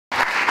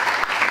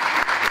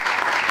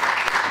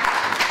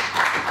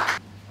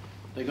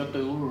They got the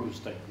Uluru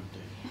Statement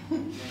there.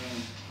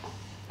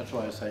 That's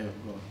why I say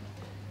I've got.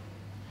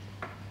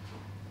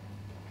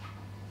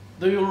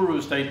 The Uluru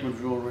Statement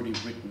was already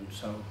written,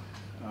 so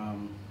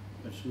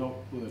it's not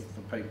worth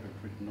the paper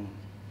it's written on.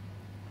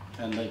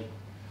 And they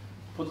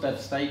put that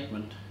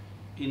statement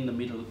in the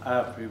middle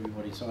after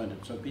everybody signed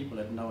it, so people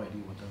had no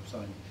idea what they were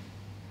signing.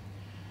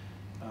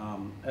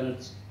 And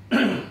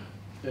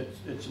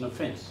it's an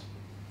offence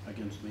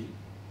against me,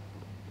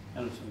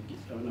 and it's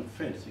an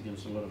offence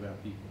against a lot of our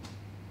people,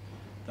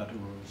 that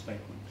Uluru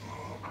Statement.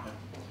 Okay.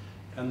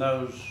 And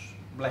those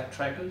black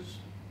trackers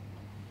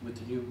with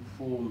the new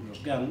forms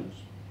of guns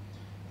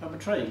are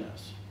betraying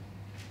us,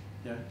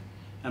 yeah,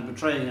 and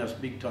betraying us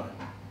big time.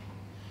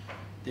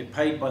 They're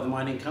paid by the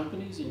mining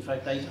companies. In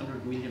fact,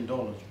 $800 million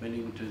went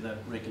into that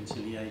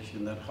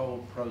reconciliation, that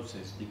whole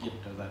process to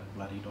get to that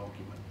bloody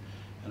document.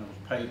 And it was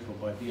paid for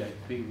by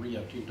BHP,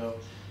 Rio Tinto,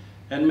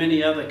 and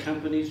many other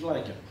companies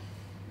like it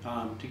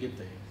to get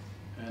there.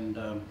 And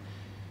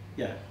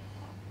yeah,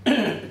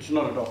 it's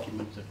not a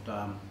document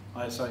that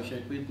I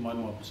associate with, my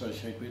mob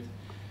associate with.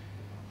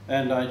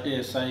 And I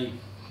dare say,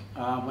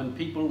 when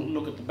people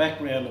look at the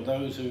background of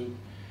those who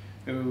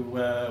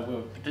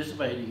were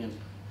participating in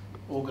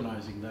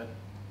organising that,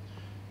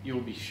 you'll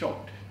be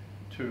shocked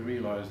to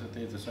realise that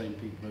they're the same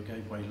people who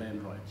gave away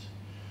land rights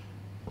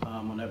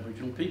on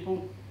Aboriginal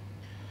people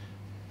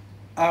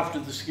after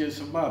the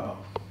scarce of Mabo.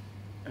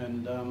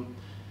 And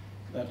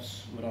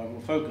that's what I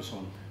will focus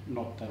on,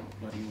 not that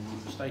bloody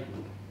Uluru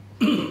Statement.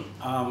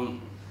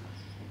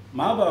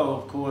 Mabo,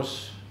 of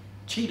course,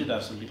 cheated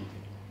us a little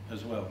bit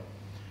as well.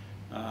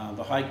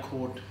 The High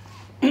Court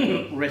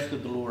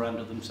wrested the law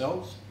under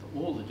themselves,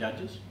 all the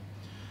judges,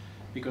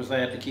 because they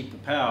had to keep the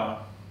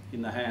power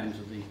in the hands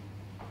of the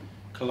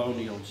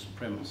colonial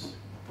supremacists.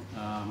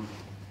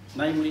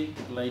 Namely,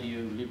 the lady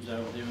who lives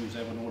over there who's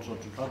having all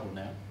sorts of trouble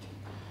now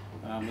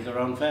with her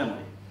own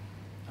family,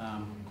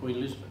 Queen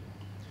Elizabeth.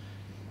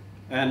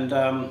 And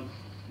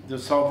the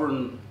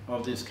sovereign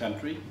of this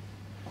country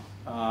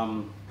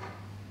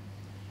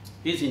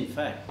is in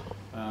fact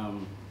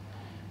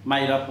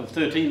made up of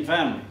 13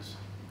 families.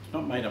 It's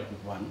not made up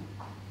of one.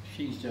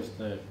 She's just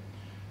the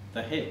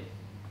head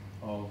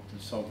of the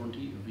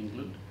sovereignty of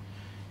England.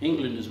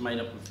 England is made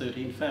up of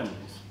 13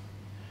 families.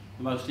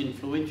 The most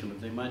influential of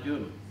them are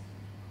German.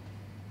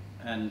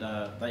 And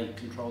they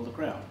control the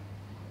crown.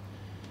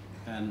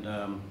 And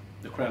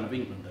the Crown of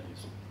England, that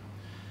is.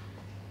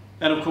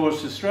 And of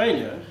course,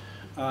 Australia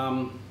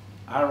are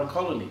a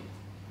colony,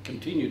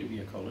 continue to be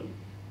a colony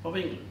of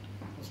England.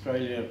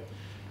 Australia,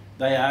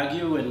 they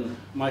argue, and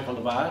Michael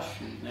Lavash,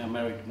 who's now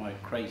married to my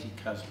crazy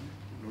cousin,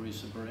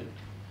 Larissa Brent,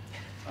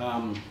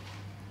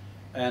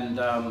 and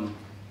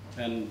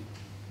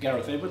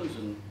Gareth Evans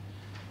and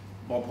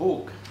Bob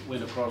Hawke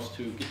went across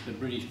to get the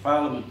British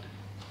Parliament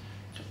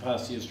to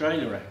pass the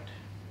Australia Act,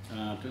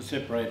 to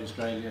separate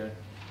Australia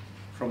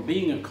from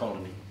being a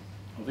colony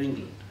of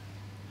England.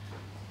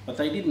 But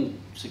they didn't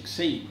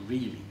succeed,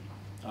 really.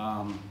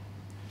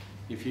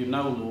 If you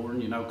know law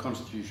and you know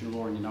constitutional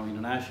law and you know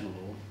international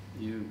law,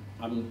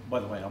 by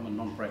the way, I'm a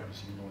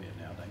non-practicing lawyer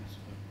nowadays,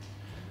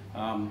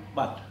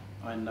 but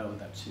I know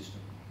that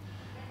system.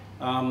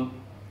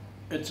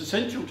 It's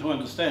essential to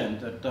understand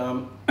that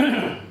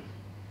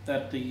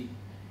that the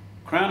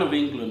Crown of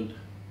England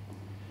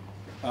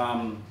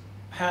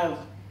have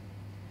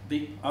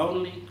the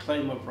only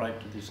claim of right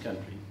to this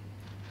country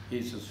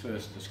is as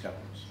first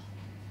discoverers.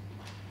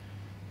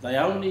 They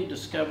only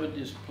discovered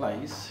this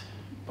place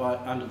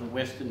under the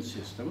Western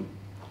system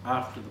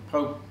after the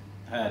Pope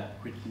had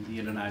written the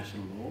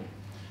international law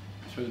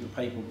through the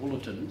papal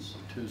bulletins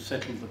to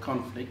settle the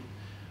conflict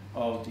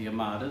of the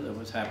Armada that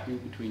was happening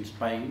between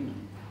Spain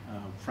and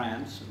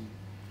France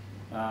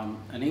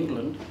and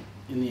England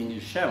in the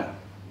English Channel.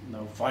 They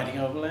were fighting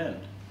over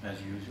land,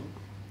 as usual.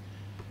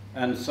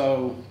 And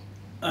so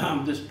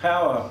this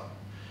power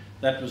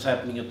that was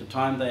happening at the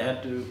time, they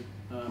had to,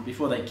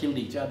 before they killed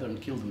each other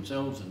and killed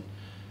themselves and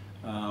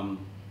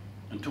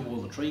took all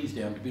the trees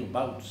down to build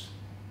boats,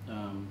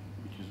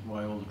 which is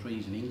why all the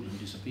trees in England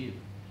disappeared.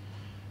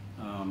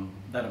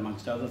 That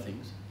amongst other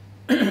things.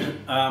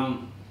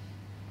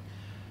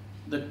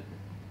 The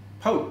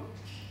Pope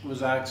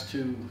was asked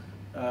to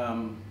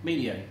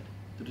mediate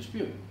the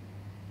dispute.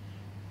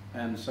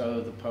 And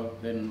so the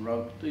Pope then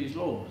wrote these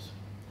laws.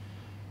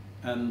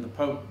 And the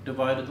Pope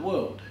divided the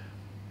world.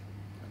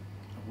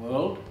 A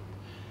world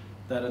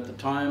that at the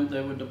time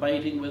they were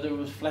debating whether it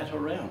was flat or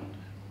round.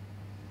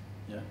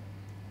 Yeah?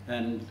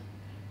 And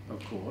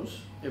of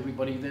course,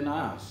 everybody then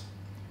asked,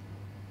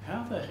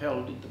 how the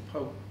hell did the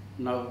Pope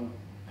know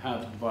how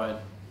to divide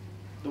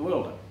the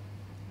world up,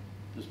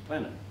 this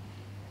planet?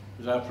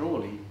 Because after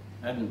all, he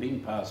hadn't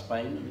been past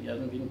Spain and he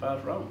hadn't been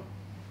past Rome.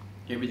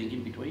 Everything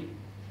in between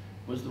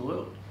was the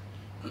world.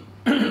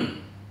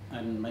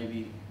 And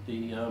maybe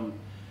the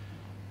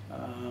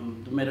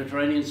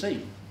Mediterranean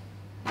Sea.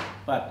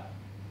 But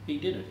he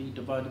did it, he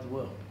divided the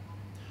world.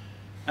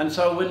 And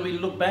so when we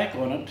look back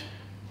on it,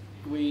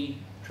 we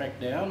track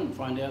down and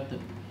find out that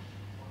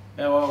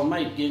our old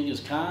mate Genghis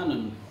Khan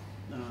and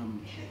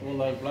all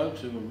those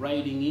blokes who were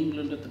raiding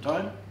England at the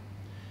time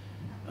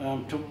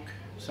took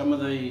some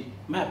of the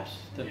maps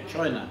that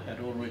China had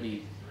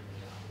already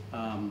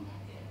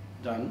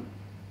done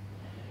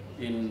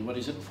in, what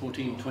is it,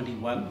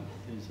 1421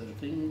 is a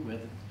thing where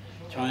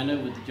China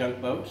with the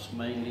junk boats,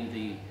 mainly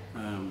the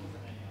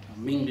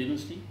Ming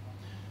dynasty,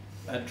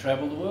 had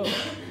travelled the world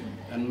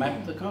and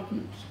mapped the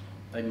continents.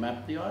 They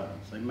mapped the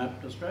islands, they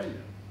mapped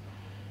Australia.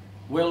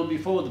 Well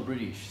before the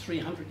British,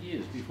 300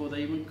 years before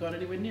they even got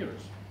anywhere near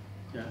us.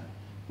 Yeah.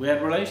 We had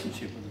a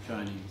relationship with the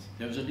Chinese.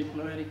 There was a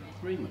diplomatic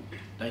agreement.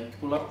 They'd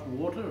pull up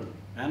water and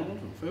animals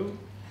and food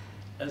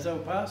as they were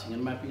passing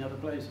and mapping other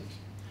places.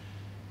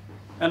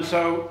 And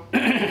so,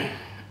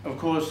 of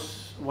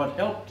course, what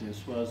helped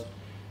this was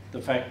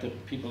the fact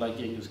that people like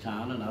Genghis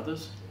Khan and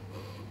others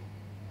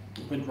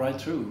went right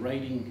through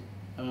raiding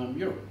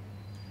Europe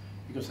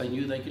because they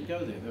knew they could go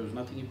there. There was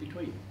nothing in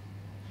between.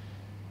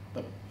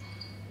 But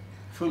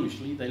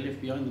foolishly, they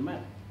left behind the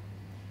map.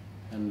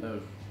 And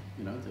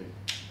you know, the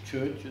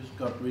churches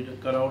got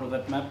hold of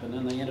that map, and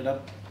then they ended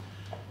up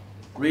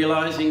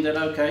realizing that,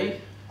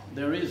 okay,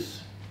 there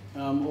is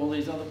all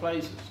these other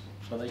places.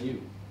 So they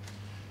knew.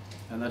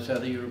 And that's how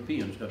the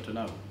Europeans got to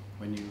know,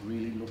 when you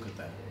really look at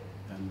that.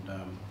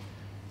 And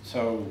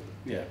so,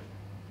 yeah,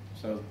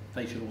 so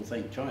they should all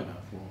thank China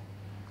for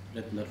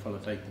letting that fellow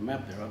take the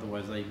map there,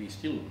 otherwise they'd be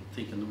still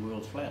thinking the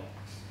world's flat.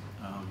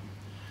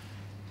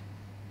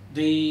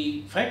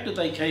 The fact that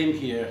they came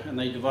here and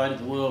they divided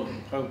the world,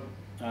 and Pope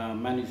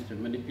managed to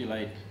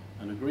manipulate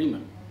an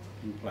agreement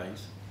in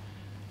place.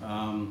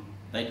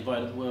 They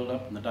divided the world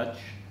up, and the Dutch,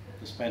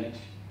 the Spanish,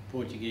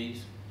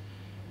 Portuguese,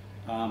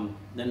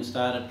 then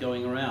started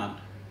going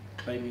around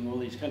claiming all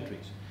these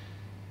countries.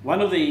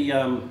 One of the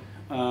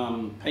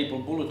papal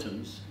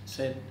bulletins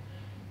said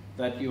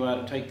that you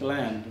are to take the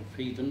land of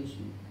heathens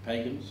and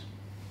pagans,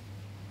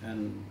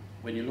 and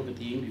when you look at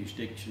the English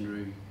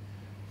dictionary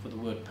for the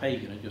word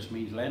pagan, it just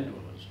means land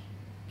dwellers.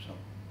 So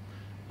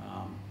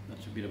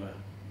that's a bit of a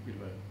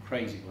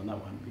crazy one, that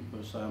one,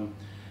 because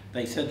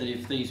they said that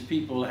if these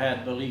people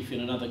had belief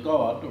in another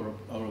god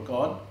or a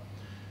god,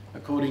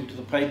 according to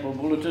the papal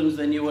bulletins,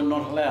 then you were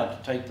not allowed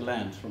to take the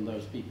lands from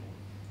those people.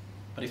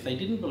 But if they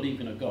didn't believe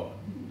in a god,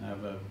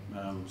 have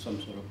some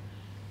sort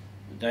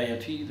of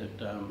deity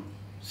that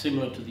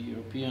similar to the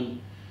European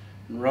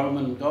and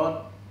Roman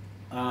god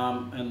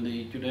and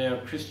the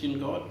Judeo-Christian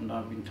god, and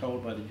I've been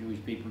told by the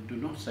Jewish people, do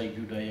not say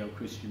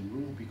Judeo-Christian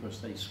rule because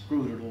they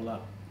screwed it all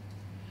up.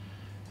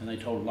 And they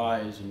told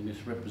lies and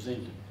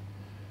misrepresented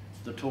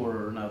the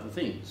Torah and other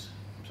things.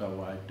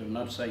 So I do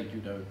not say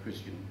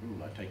Judeo-Christian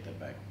rule, I take that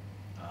back.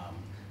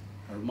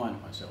 I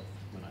reminded myself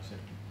when I said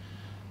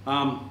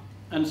it.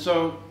 And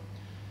so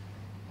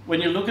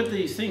when you look at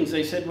these things,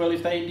 they said, well,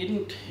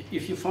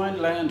 if you find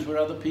lands where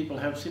other people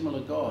have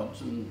similar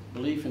gods and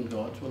belief in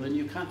gods, well, then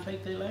you can't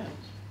take their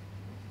lands.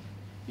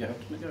 You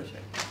have to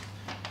negotiate.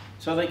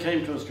 So they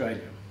came to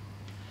Australia.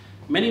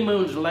 Many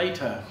moons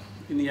later,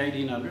 in the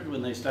 1800s,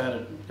 when they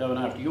started going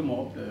after your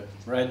mob, the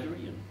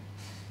Wiradjuri, and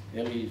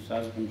Ellie's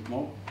husband's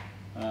mob,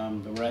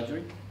 the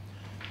Wiradjuri,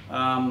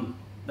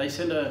 they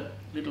sent a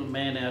little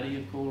man out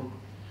here called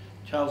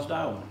Charles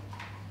Darwin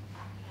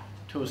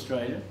to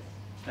Australia,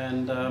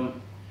 and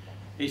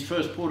his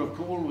first port of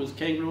call was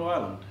Kangaroo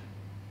Island.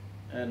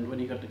 And when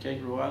he got to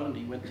Kangaroo Island,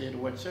 he went there to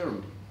watch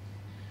ceremony,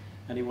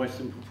 and he watched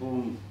them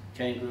perform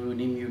kangaroo and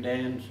emu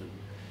dance and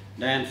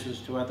dances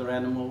to other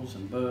animals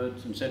and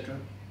birds, etc.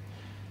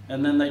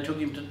 And then they took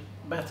him to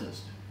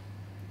Bathurst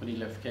when he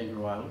left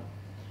Kangaroo Island,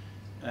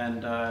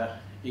 and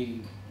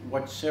he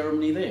watched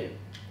ceremony there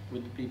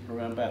with the people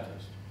around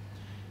Bathurst.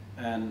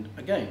 And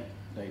again,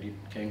 they did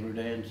kangaroo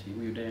dance,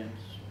 emu dance,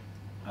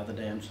 other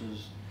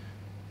dances.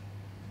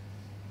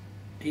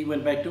 He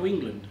went back to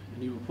England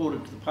and he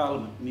reported to the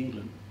Parliament in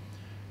England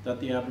that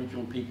the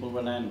Aboriginal people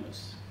were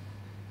animist.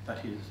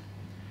 That is,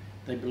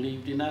 they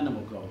believed in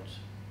animal gods.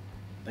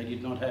 They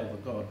did not have a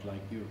god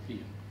like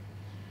European.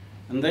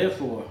 And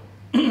therefore,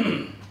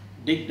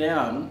 deep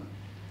down,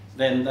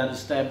 then that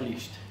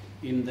established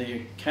in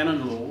their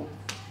canon law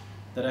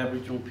that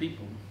Aboriginal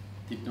people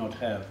did not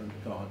have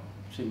a god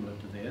similar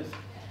to theirs.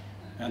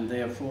 And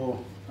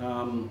therefore,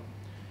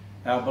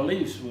 our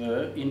beliefs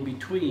were in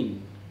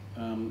between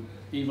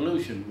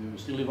evolution. We were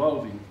still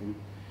evolving from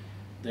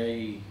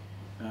the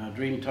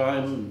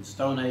Dreamtime and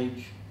Stone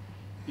Age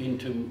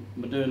into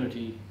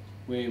modernity,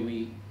 where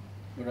we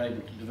were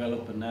able to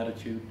develop an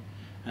attitude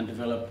and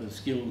develop the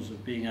skills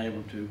of being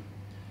able to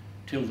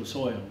till the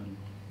soil and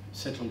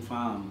settle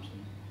farms,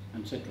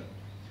 and etc.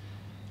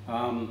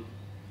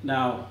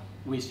 Now,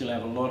 we still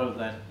have a lot of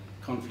that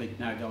conflict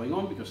now going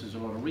on because there's a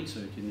lot of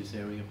research in this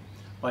area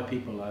by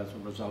people as a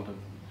result of,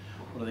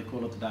 what do they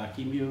call it, the dark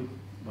emu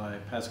by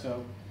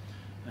Pascoe,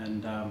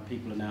 and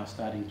people are now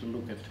starting to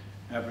look at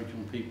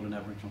Aboriginal people and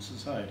Aboriginal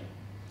society.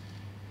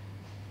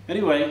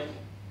 Anyway,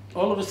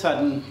 all of a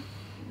sudden,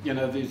 you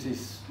know, there's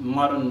this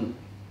modern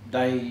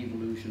day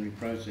evolutionary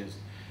process.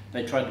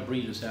 They tried to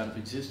breed us out of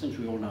existence,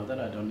 we all know that,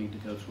 I don't need to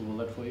go through all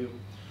that for you.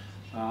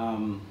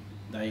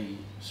 They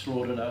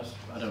slaughtered us,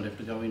 I don't have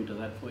to go into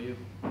that for you,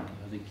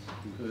 think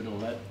you've heard all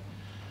that.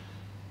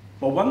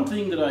 But one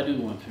thing that I do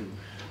want to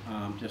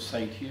just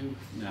say to you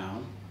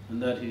now,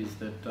 and that is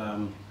that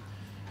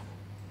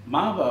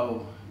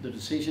Mabo, the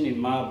decision in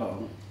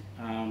Mabo,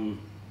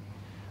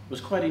 was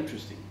quite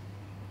interesting.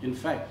 In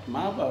fact,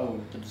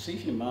 the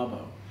decision in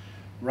Mabo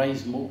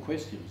raised more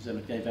questions than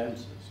it gave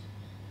answers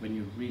when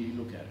you really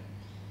look at it.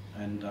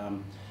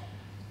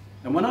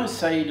 And when I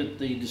say that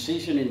the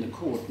decision in the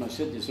court, and I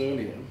said this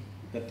earlier,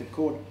 that the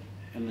court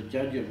and the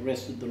judge have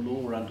wrested the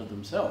law unto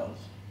themselves,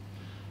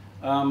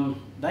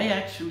 they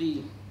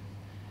actually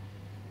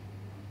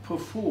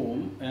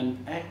perform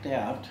and act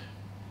out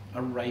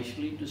a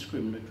racially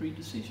discriminatory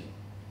decision.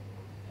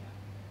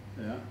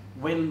 Yeah?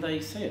 When they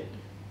said,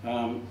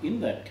 in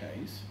that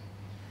case,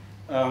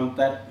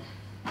 that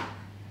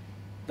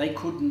they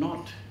could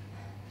not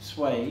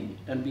sway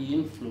and be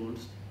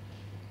influenced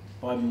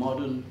by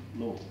modern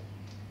law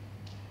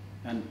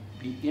and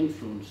be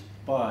influenced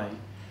by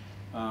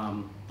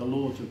the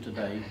laws of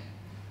today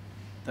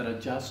that are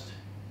just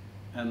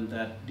and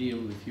that deal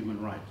with human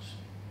rights.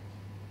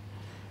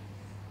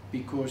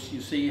 Because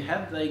you see,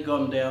 had they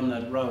gone down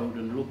that road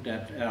and looked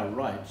at our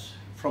rights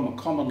from a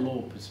common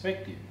law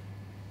perspective,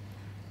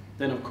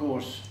 then of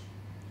course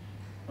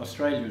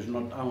Australia is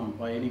not owned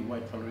by any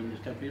white fellow in this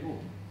country at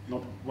all.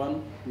 Not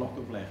one block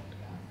of land.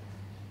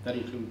 That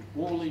includes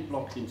all the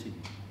blocks in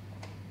Sydney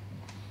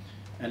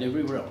and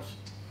everywhere else.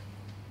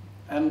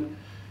 And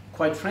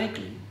quite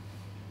frankly,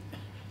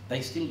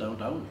 they still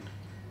don't own it.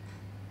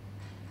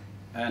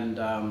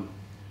 And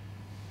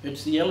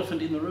it's the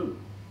elephant in the room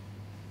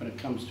when it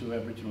comes to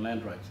Aboriginal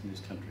land rights in this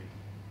country.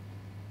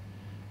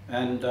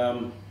 And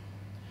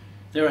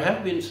there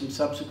have been some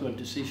subsequent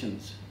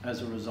decisions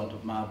as a result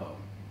of Mabo.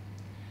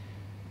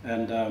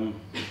 And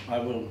I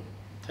will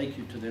take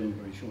you to them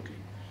very shortly.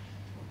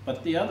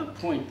 But the other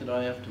point that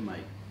I have to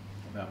make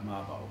about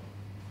Mabo,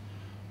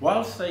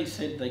 whilst they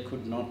said they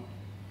could not,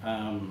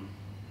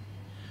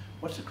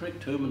 what's the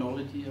correct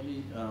terminology,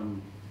 Ellie?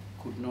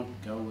 Could not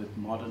go with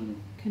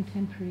modern,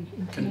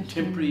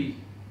 contemporary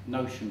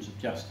notions of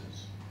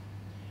justice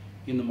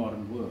in the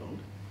modern world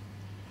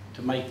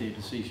to make their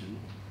decision,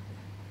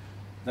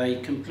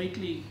 they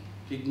completely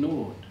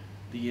ignored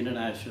the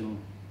international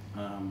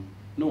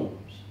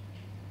norms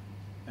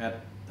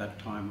at that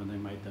time when they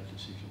made that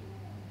decision.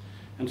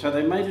 And so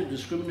they made a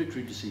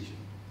discriminatory decision,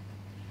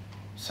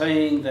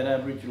 saying that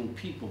Aboriginal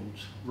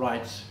people's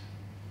rights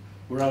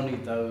were only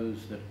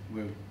those that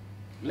were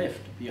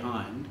left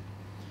behind,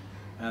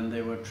 and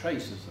there were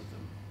traces of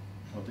them,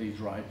 of these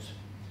rights,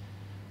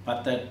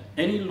 but that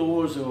any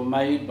laws that were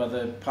made by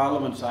the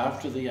parliaments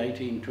after the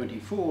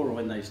 1824,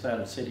 when they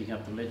started setting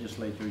up the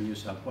legislature in New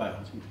South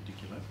Wales in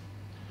particular,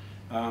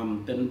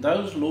 then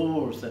those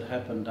laws that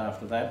happened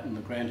after that and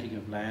the granting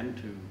of land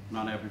to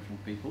non-Aboriginal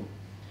people,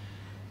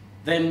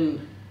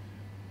 then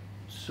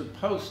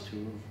supposed to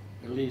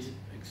have at least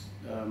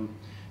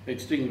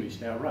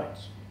extinguished our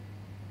rights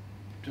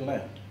to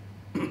land.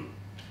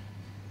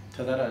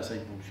 To that I say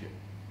bullshit.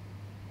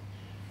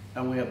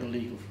 And we have the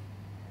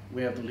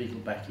legal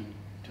backing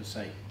to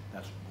say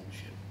that's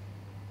bullshit.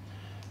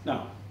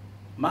 Now,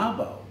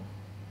 Mabo,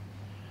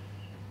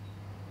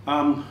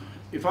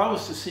 if I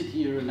was to sit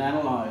here and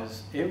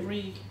analyse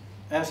every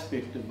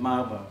aspect of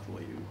Mabo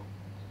for you,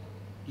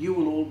 you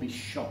will all be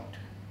shocked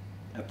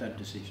at that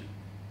decision.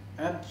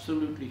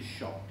 Absolutely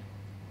shocked.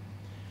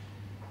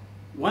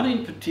 One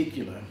in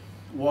particular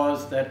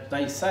was that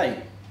they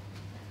say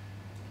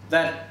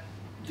that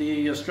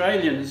the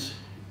Australians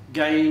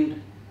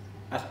gained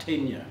a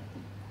tenure.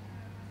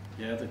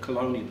 Yeah, the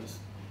colonialists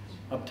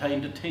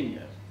obtained a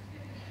tenure.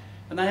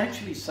 And they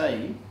actually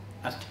say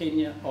a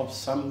tenure of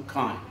some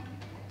kind.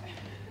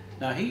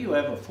 Now here you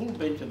have a full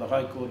bench of the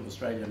High Court of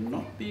Australia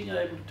not being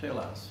able to tell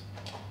us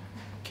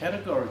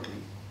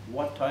categorically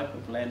what type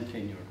of land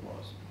tenure it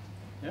was.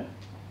 Yeah?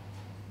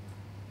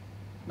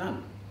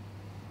 None.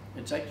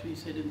 It's actually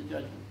said in the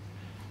judgment.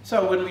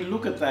 So when we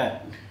look at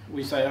that,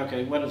 we say,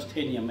 okay, what does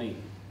tenure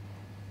mean?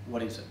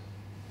 What is it?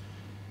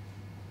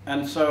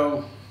 And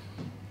so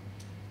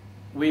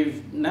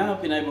we've now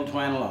been able to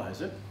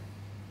analyse it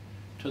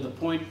to the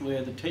point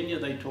where the tenure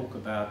they talk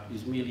about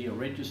is merely a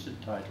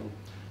registered title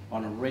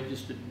on a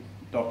registered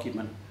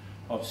document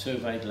of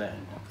surveyed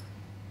land.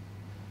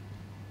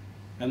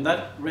 And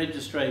that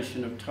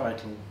registration of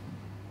title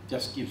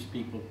just gives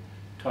people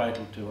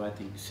title to, I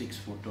think, 6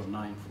 foot or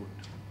 9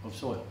 foot of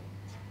soil.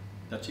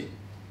 That's it.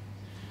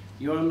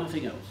 You own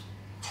nothing else.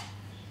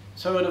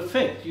 So in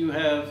effect, you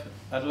have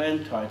a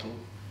land title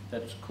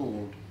that's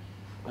called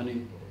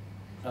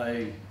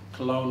a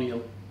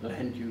colonial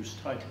land use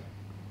title.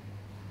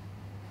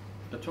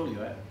 That's all you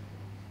have.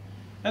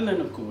 And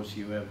then of course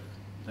you have,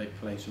 they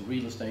place a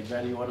real estate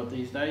value on it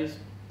these days,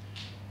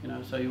 you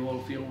know, so you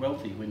all feel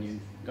wealthy when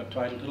you've got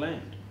title to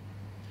land.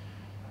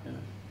 You know,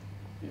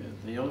 yeah,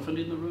 the elephant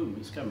in the room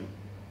is coming.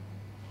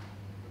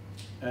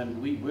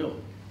 And we will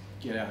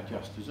get our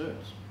just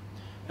desserts.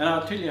 And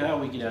I'll tell you how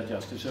we get our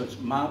just desserts.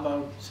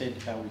 Mabo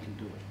said how we can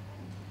do it.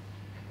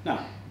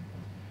 Now,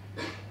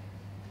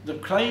 the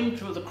claim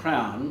to the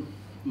Crown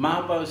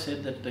Mabo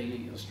said that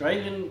the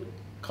Australian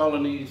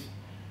colonies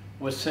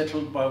were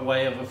settled by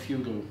way of a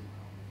feudal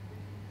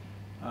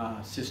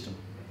system.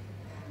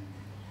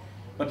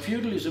 But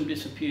feudalism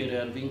disappeared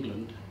out of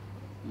England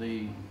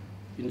in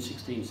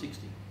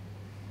 1660.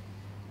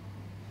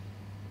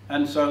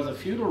 And so the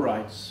feudal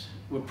rights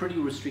were pretty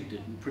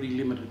restricted and pretty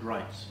limited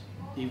rights,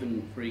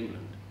 even for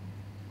England,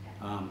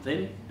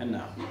 then and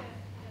now.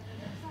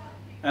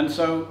 And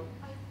so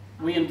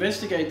we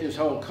investigate this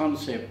whole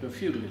concept of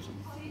feudalism.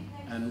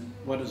 And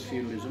what does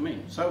feudalism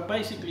mean? So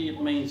basically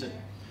it means that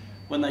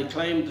when they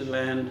claimed the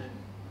land,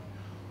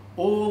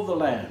 all the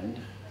land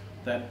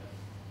that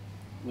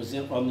was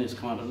on this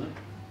continent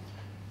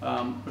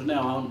was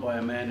now owned by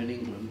a man in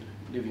England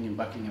living in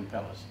Buckingham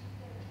Palace.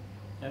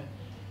 Okay?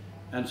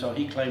 And so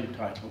he claimed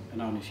title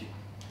and ownership.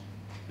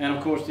 And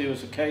of course there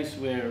was a case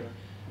where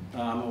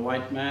a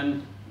white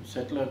man, a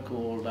settler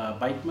called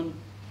Batman,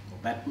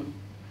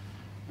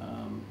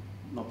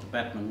 not the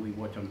Batman we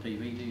watch on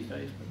TV these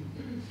days, but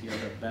the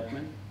other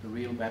Batman, the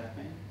real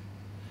Batman.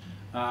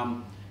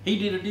 He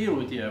did a deal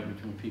with the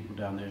Aboriginal people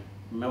down there,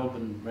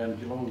 Melbourne, around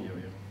Geelong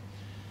area.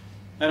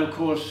 And of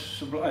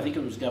course, I think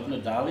it was Governor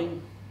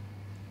Darling,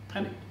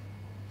 panicked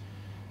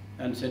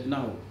and said,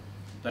 no,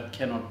 that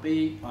cannot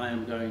be. I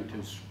am going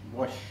to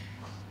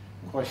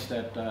quash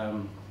that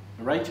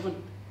arrangement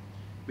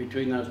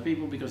between those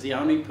people, because the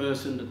only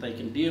person that they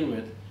can deal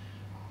with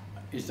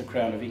is the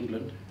Crown of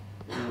England,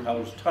 who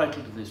holds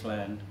title to this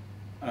land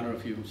under a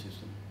feudal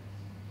system,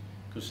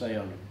 because they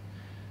own it.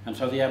 And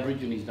so the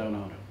Aborigines don't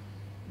own it.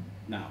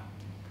 Now,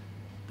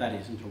 that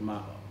is until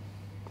Mabo.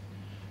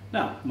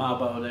 Now,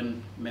 Mabo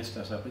then messed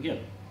us up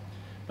again.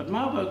 But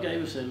Mabo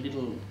gave us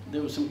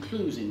there were some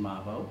clues in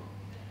Mabo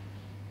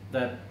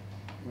that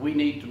we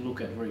need to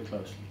look at very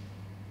closely.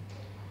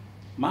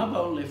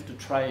 Mabo left a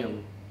trail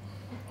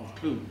of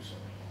clues.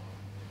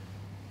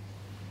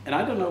 And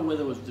I don't know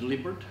whether it was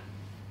deliberate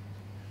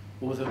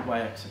or was it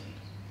by accident.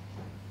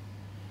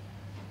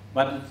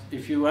 But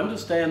if you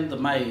understand the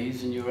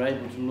maze and you're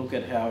able to look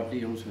at how it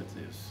deals with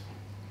this,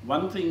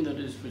 one thing that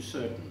is for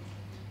certain,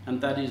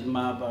 and that is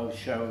Mabo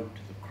showed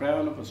to the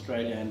Crown of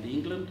Australia and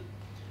England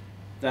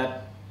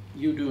that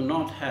you do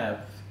not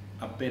have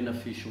a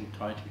beneficial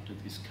title to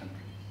this country.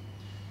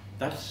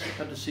 That's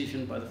a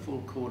decision by the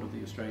full court of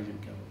the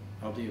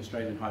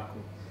Australian High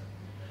Court.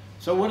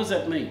 So what does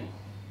that mean?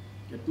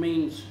 It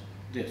means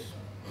this.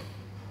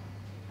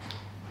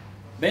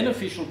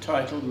 Beneficial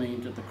title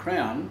means that the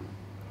Crown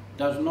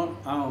does not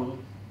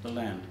own the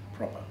land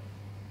proper.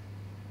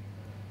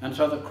 And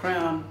so the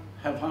Crown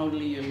have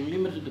only a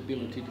limited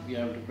ability to be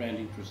able to grant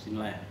interest in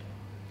land.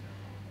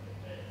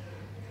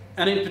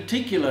 And in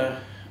particular,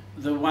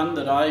 the one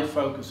that I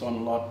focus on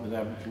a lot with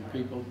Aboriginal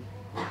people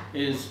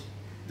is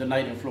the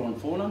native flora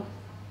and fauna,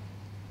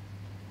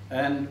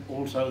 and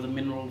also the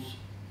minerals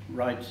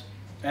rights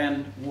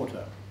and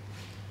water.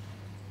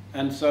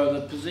 And so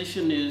the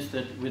position is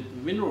that with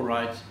the mineral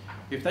rights,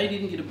 if they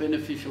didn't get a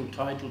beneficial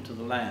title to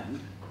the land,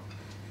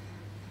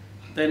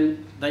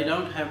 then they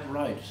don't have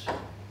rights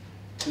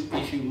to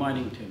issue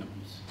mining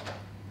tenements.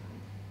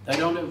 They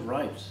don't have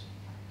rights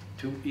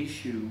to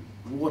issue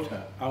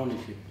water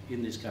ownership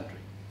in this country.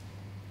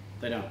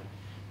 They don't,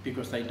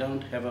 because they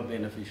don't have a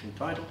beneficial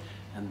title,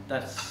 and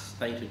that's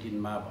stated in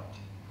Mabo.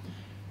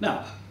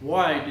 Now,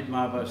 why did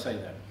Mabo say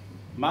that?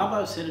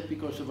 Mabo said it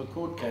because of a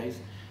court case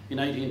in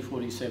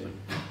 1847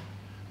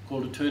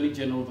 called Attorney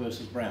General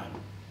versus Brown.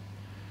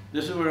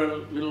 This is where a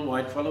little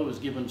white fellow was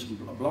given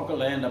a block of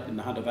land up in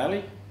the Hunter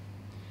Valley.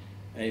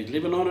 He's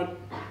living on it,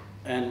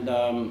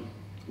 and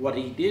what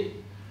he did,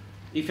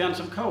 he found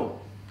some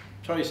coal.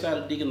 So he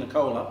started digging the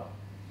coal up,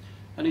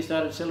 and he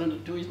started selling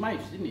it to his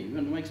mates, didn't he,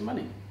 and make some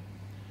money.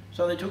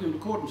 So they took him to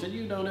court and said,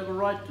 you don't have a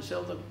right to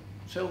sell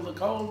the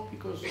coal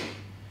because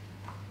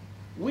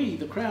we,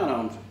 the Crown,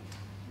 owns it.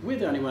 We're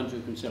the only ones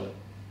who can sell it.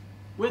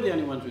 We're the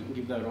only ones who can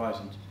give that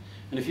license.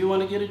 And if you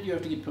want to get it, you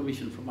have to get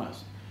permission from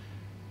us.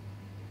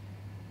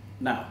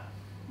 Now,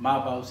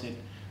 Mabo said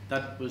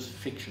that was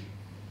fiction.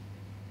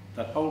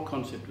 That whole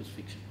concept was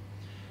fiction.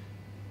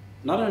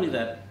 Not only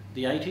that,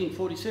 the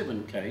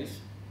 1847 case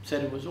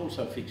said it was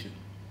also fiction.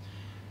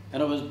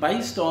 And it was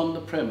based on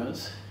the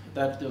premise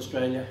that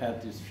Australia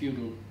had this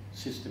feudal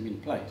system in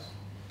place.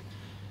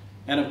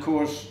 And of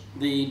course,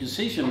 the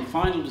decision,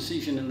 final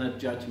decision in that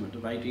judgment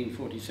of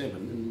 1847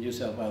 in the New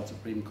South Wales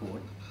Supreme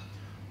Court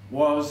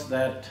was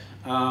that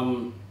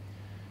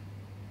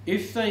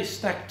if they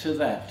stuck to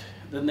that,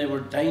 then they were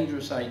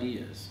dangerous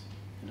ideas,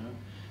 you know,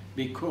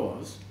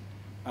 because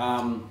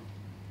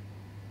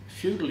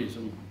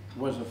feudalism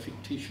was a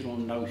fictional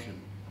notion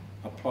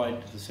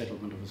applied to the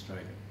settlement of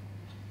Australia.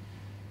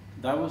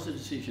 That was the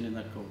decision in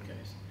that court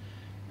case.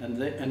 And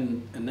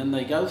then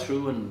they go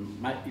through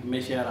and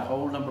mess out a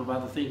whole number of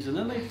other things, and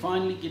then they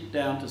finally get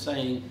down to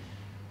saying,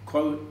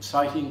 quote,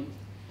 citing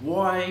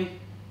why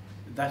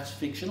that's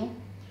fictional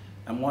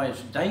and why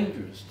it's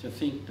dangerous to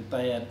think that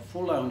they had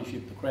full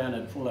ownership, the Crown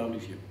had full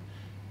ownership,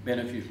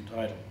 beneficial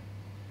title.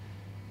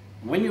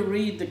 When you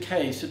read the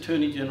case,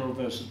 Attorney General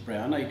versus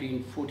Brown,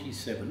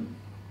 1847,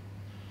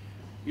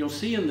 you'll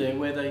see in there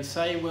where they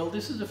say, well,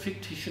 this is a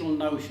fictional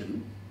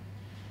notion,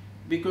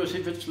 because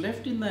if it's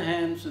left in the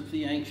hands of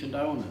the ancient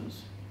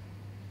owners,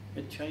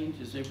 it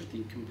changes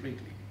everything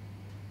completely,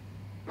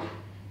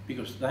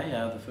 because they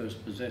are the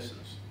first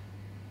possessors.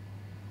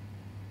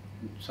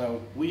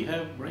 So we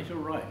have greater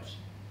rights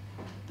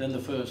than the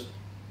first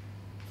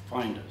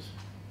finders,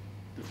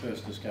 the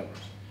first discoverers,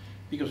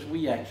 because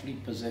we actually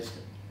possessed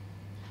it.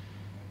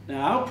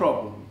 Now our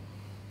problem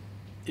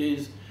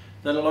is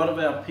that a lot of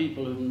our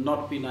people have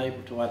not been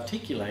able to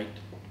articulate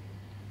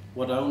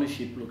what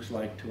ownership looks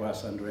like to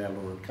us under our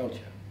law and culture.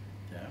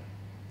 Yeah?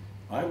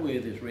 I wear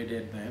this red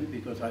headband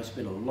because I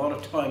spent a lot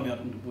of time out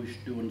in the bush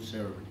doing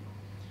ceremony.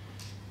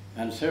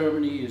 And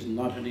ceremony is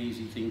not an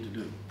easy thing to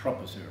do,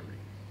 proper ceremony.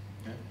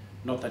 Yeah?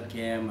 Not that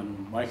gam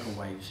and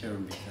microwave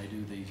ceremony they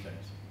do these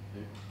days.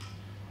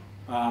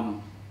 Yeah?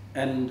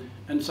 And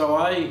so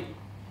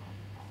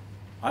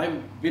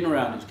I've been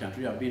around this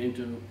country, I've been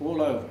into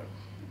all over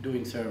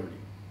doing ceremony,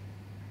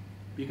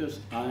 because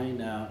I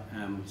now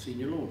am a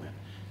senior lawman.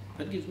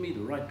 That gives me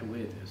the right to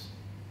wear this.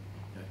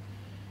 Okay.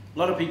 A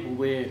lot of people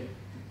wear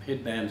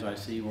headbands I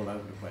see all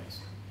over the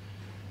place,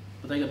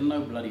 but they got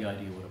no bloody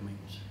idea what it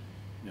means.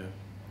 You know,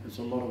 it's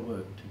a lot of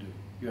work to do.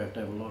 You have to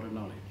have a lot of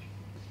knowledge,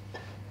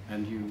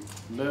 and you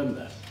learn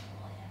that.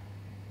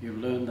 You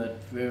learn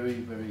that very,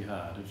 very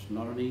hard. It's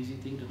not an easy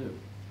thing to do.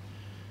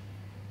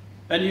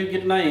 And you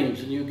get names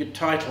and you get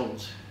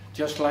titles,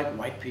 just like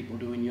white people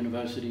do in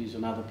universities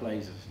and other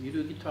places. You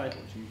do get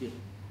titles, you get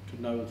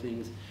to know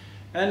things,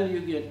 and you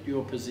get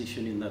your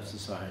position in that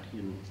society.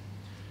 And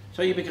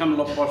so you become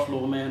a boss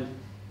lawman.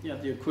 Yeah,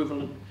 the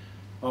equivalent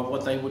of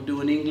what they would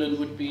do in England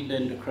would be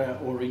then to crown,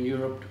 or in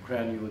Europe, to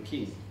crown you a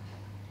king.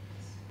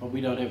 But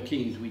we don't have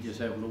kings, we just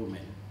have lawmen.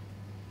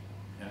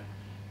 Yeah?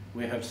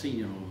 We have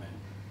senior lawmen.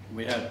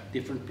 We have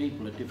different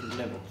people at different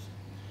levels,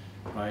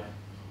 right?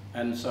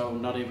 And so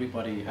not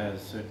everybody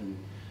have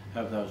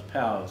those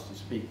powers to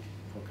speak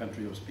for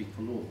country or speak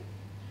for law.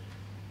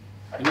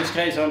 In this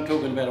case, I'm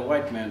talking about a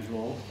white man's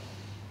law,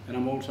 and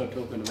I'm also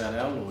talking about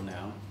our law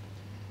now,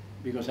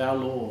 because our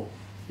law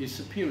is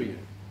superior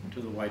to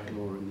the white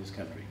law in this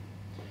country.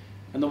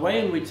 And the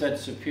way in which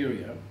that's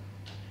superior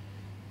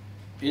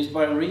is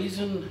by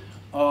reason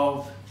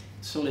of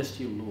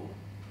celestial law.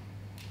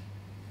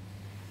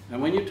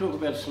 And when you talk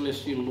about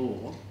celestial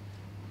law,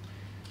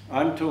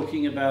 I'm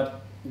talking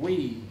about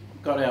we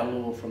got our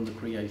law from the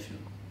creation.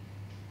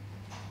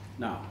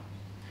 Now,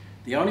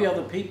 the only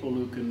other people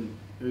who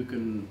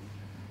can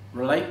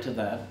relate to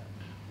that,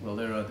 well,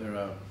 there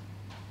are,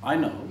 I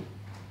know,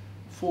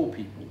 four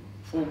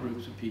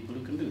groups of people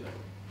who can do that.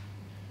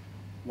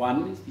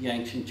 One is the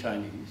ancient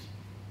Chinese.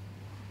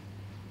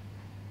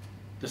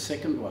 The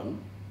second one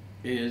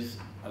is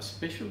a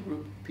special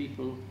group of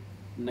people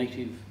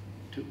native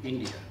to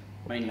India,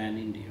 mainland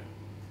India,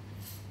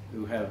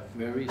 who have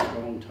very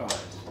strong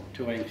ties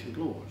to ancient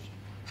laws,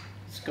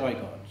 sky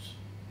gods,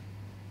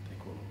 they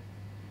call them.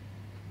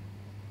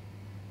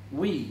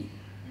 We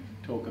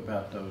talk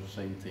about those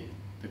same things,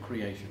 the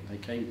creation. They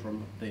came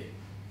from there.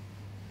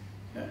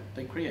 Yeah?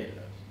 They created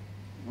us.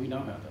 We know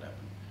how that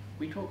happened.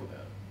 We talk about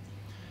it.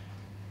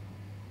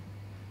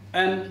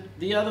 And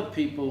the other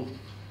people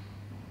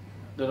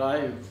that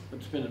I've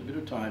spent a bit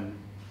of time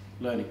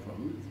learning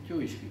from is the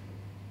Jewish people.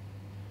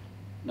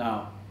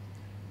 Now,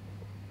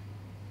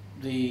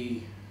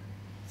 the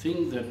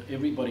thing that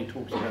everybody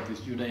talks about,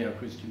 this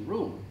Judeo-Christian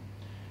rule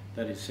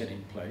that is set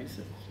in place,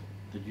 that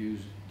the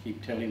Jews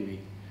keep telling me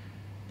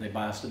they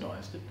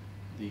bastardized it.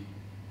 The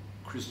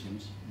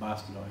Christians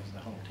bastardized the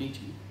whole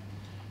teaching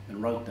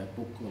and wrote that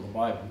book called the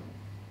Bible.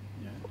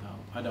 You know, now,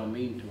 I don't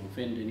mean to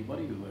offend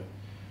anybody who are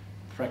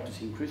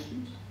practicing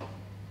Christians,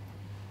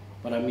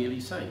 but I merely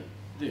say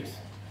this.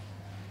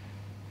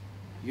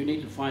 You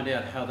need to find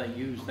out how they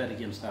use that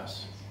against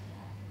us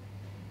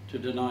to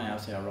deny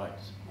us our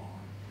rights,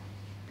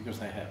 because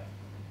they have.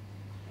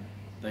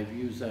 They've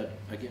used that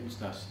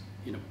against us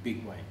in a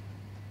big way.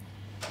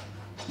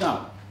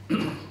 Now,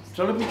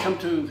 so let me come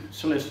to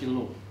celestial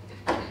law.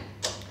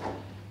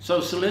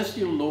 So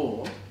celestial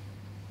law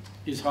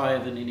is higher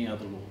than any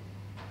other law.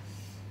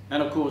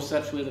 And of course,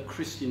 that's where the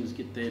Christians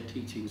get their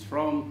teachings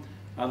from,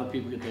 other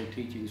people get their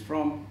teachings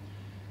from.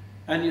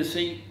 And you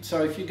see,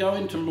 so if you go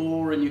into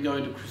law and you go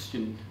into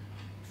Christian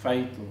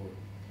faith or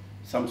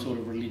some sort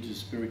of religious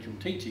spiritual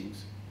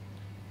teachings,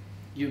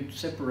 you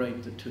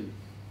separate the two.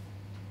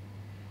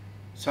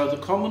 So the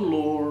common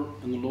law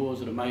and the laws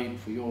that are made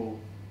for your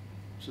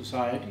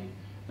society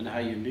and how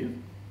you live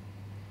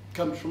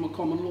comes from a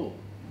common law.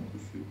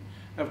 You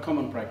have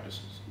common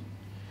practices.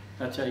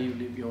 That's how you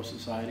live your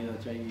society,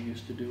 that's how you're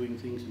used to doing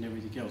things and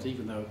everything else,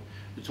 even though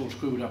it's all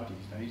screwed up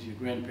these days. Your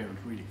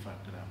grandparents really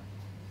fucked it up,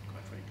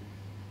 quite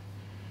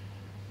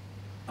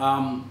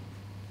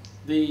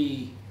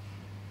frankly.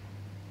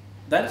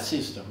 That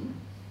system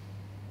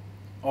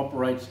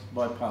operates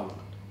by Parliament,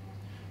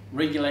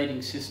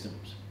 regulating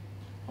systems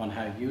on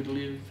how you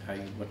live,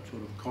 what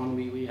sort of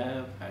economy we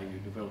have, how you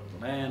develop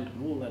the land,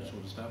 and all that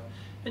sort of stuff.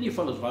 And you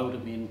fellas vote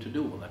them in to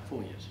do all that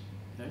for you.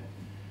 Okay?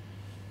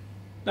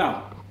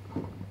 Now,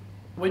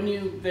 when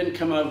you then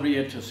come over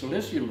here to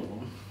celestial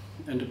law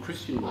and to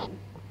Christian law,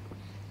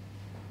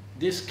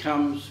 this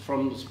comes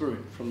from the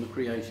Spirit, from the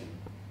creation.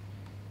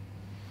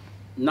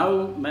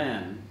 No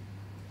man,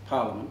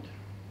 parliament,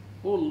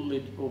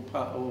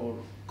 or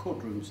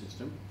courtroom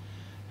system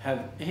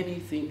have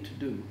anything to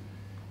do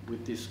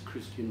with this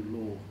Christian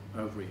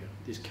law over here,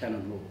 this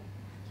canon law.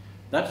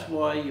 That's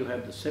why you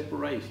have the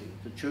separation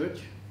of the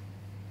church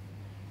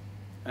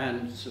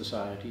and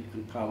society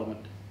and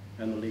parliament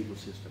and the legal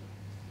system.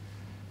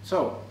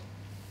 So,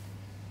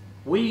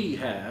 we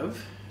have,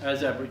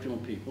 as Aboriginal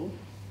people,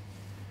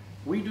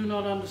 we do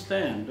not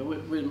understand,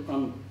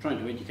 I'm trying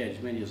to educate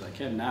as many as I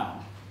can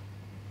now,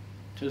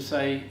 to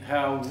say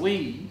how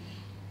we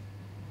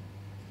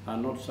are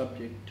not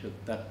subject to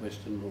that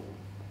Western law,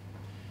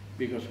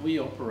 because we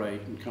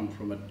operate and come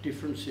from a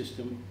different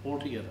system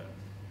altogether.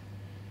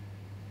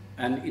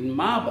 And in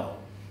Mabo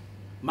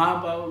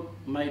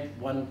made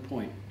one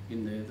point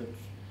in there that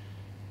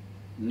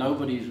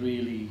nobody's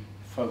really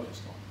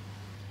focused on,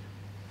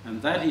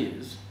 and that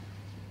is,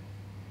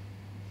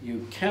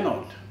 you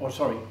cannot,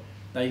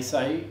 they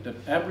say that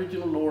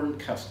Aboriginal law and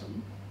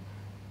custom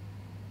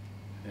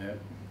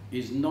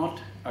is not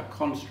a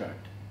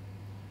construct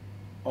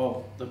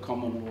of the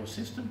common law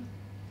system,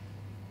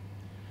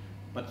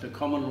 but the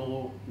common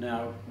law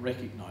now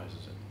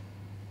recognises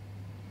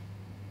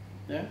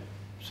it. Yeah?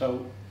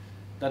 So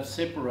that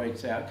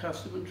separates our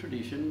custom and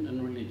tradition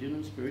and religion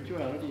and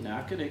spirituality and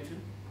our connection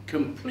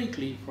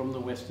completely from the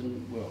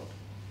Western world.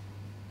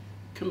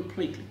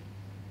 Completely.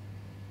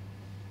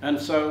 And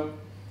so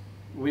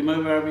we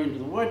move over into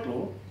the white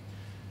law,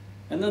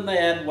 and then they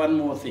add one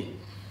more thing,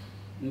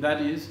 and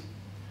that is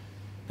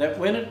that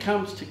when it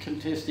comes to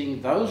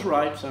contesting those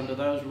rights under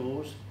those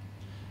laws,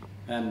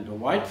 and the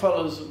white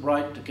fella's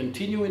right to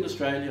continue in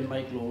Australia and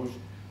make laws,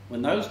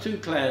 when those two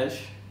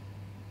clash,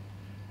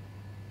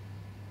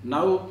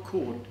 no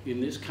court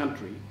in this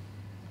country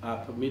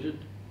are permitted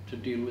to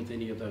deal with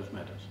any of those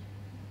matters.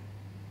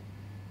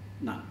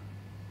 None.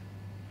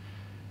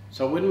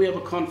 So when we have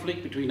a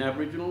conflict between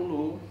Aboriginal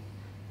law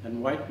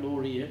and white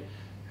law here,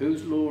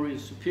 whose law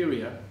is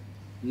superior,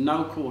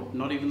 no court,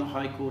 not even the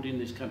High Court in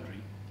this country,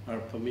 are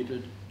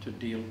permitted to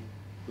deal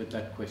with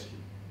that question.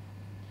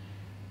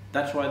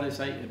 That's why they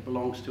say it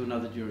belongs to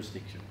another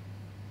jurisdiction.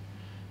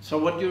 So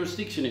what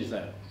jurisdiction is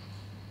that?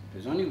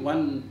 There's only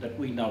one that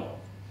we know of,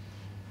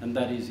 and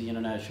that is the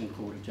International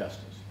Court of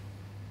Justice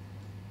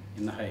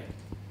in The Hague.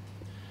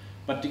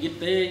 But to get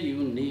there, you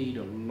need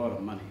a lot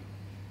of money.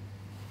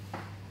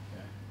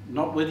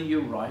 Not whether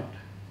you're right.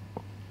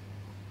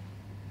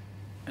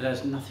 It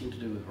has nothing to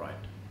do with right.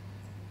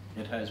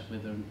 It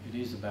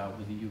is about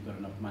whether you've got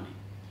enough money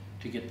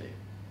to get there.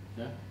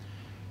 Yeah?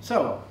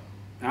 So,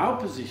 our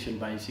position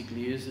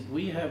basically is that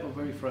we have a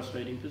very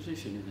frustrating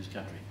position in this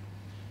country.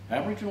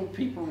 Aboriginal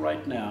people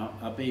right now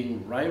are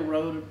being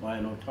railroaded by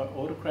an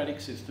autocratic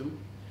system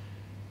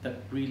that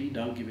really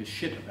don't give a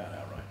shit about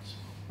our rights.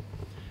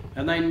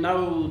 And they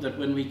know that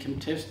when we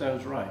contest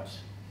those rights,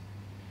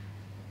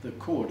 the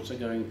courts are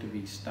going to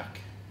be stuck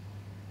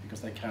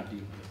because they can't deal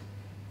with it.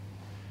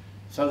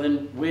 So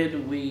then where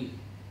do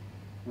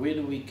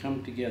we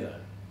come together?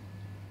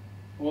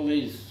 All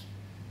these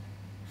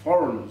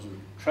foreigners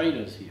and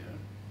traders here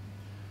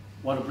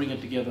want to bring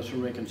it together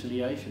through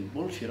reconciliation.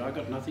 Bullshit, I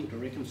got nothing to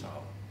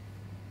reconcile.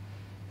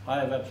 I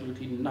have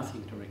absolutely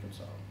nothing to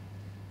reconcile.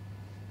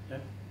 Yeah?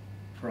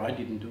 For I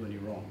didn't do any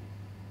wrong.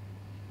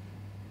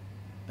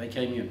 They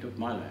came here and took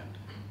my land.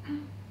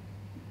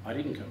 I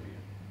didn't come here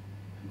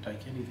and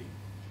take anything.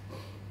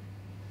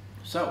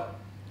 So,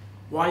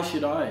 why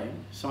should I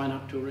sign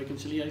up to a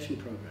reconciliation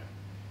program?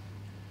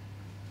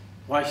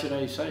 Why should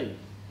I say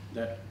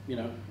that,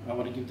 I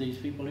want to give these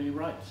people any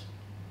rights?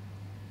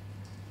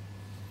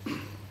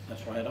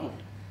 That's why I don't.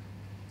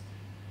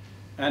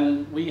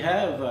 And we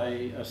have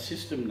a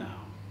system now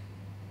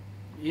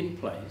in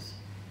place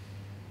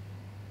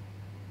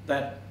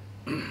that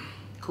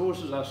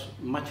causes us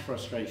much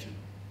frustration.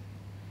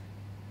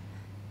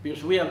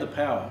 Because we have the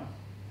power,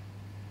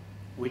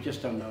 we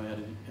just don't know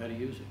how to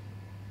use it.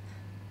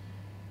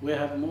 We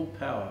have more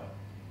power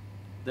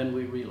than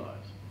we realise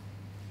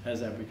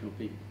as Aboriginal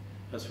people,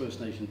 as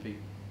First Nation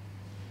people.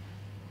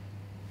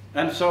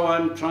 And so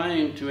I'm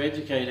trying to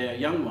educate our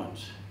young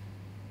ones.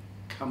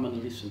 Come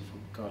and listen,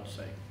 for God's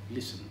sake.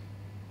 Listen.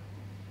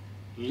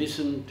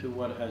 Listen to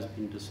what has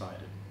been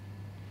decided.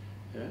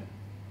 Yeah?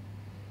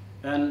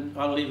 And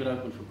I'll leave it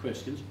open for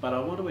questions, but I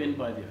want to end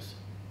by this.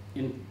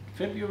 In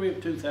February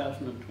of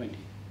 2020,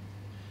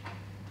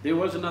 there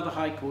was another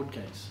High Court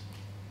case.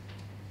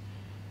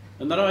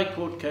 And that High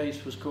Court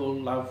case was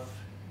called Love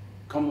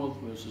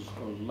versus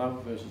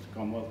the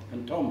Commonwealth,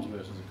 and Toms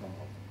versus the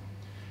Commonwealth.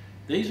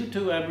 These are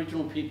two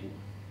Aboriginal people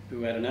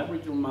who had an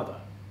Aboriginal mother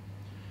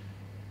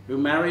who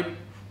married,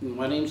 in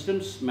one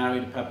instance,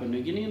 married a Papua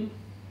New Guinean,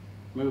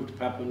 moved to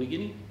Papua New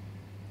Guinea,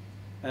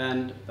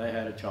 and they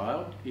had a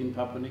child in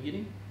Papua New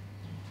Guinea.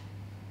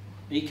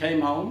 He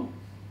came home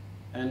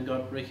and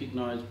got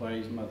recognised by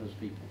his mother's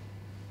people.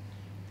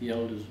 The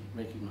elders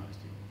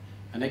recognised him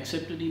and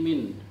accepted him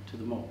in to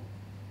the mob.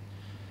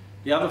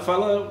 The other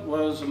fella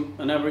was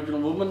an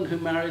Aboriginal woman who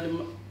married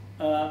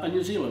a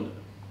New Zealander.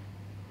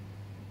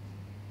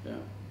 Yeah,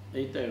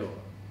 Aotearoa.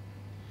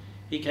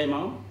 He came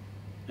home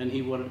and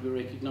he wanted to be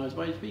recognised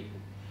by his people.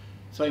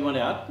 So he went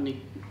out and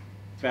he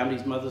found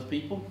his mother's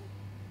people,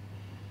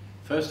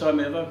 first time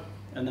ever,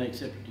 and they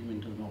accepted him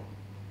into the North.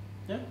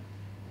 Yeah,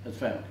 as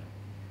family.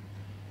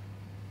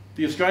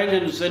 The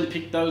Australians then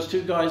picked those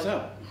two guys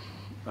up,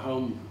 the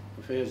Home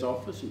Affairs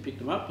Office, and picked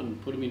them up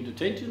and put them in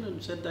detention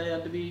and said they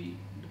had to be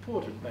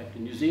deported back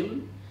to New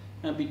Zealand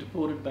and be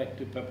deported back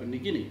to Papua New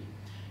Guinea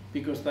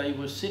because they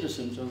were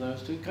citizens of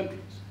those two countries.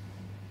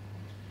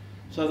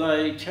 So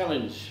they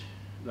challenged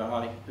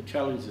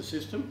the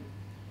system,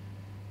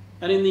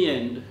 and in the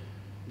end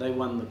they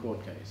won the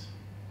court case.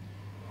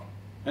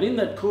 And in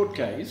that court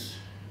case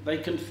they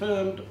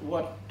confirmed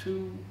what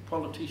two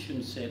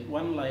politicians said,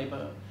 one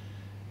Labor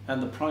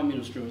and the Prime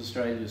Minister of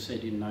Australia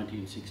said in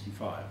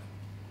 1965.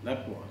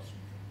 That was,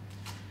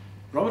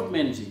 Robert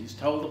Menzies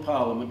told the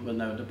Parliament when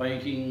they were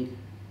debating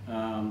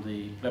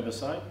the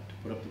plebiscite, to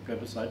put up the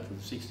plebiscite for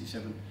the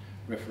 67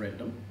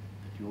 referendum,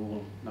 that you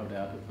all no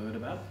doubt have heard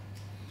about.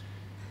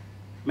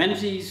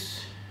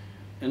 Menzies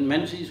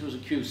was a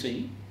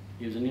QC,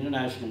 he was an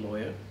international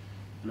lawyer,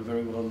 and a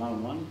very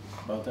well-known one,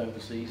 both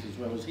overseas as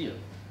well as here.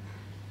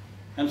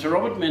 And Sir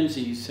Robert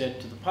Menzies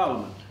said to the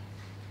Parliament,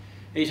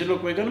 he said,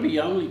 look, we're going to be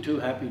only too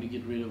happy to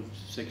get rid of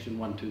section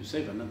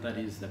 127, and that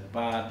is that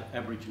barred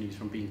Aborigines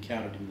from being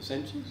counted in the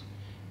census,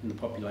 in the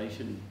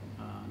population,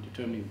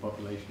 determining the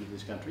population of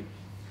this country,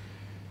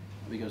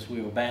 because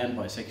we were banned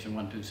by section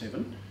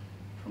 127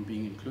 from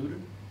being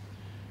included.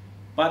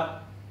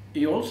 But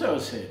he also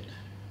said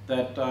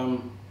that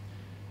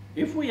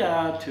if we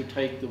are to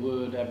take the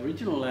word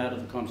Aboriginal out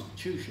of the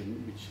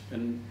Constitution,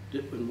 and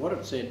what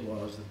it said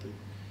was that the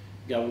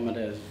government,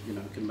 as you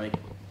know, can make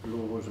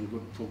laws and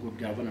for good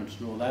governance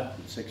and all that,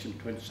 section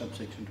 20,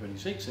 subsection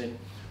 26 said,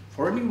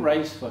 for any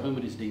race for whom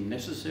it is deemed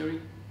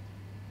necessary,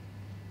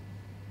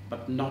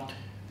 but not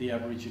the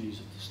Aborigines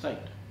of the state.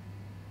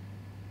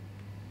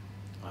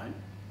 Right?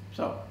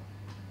 So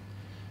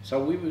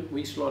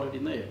we slotted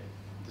in there.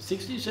 The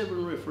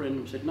 67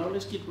 referendum said, no,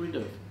 let's get rid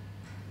of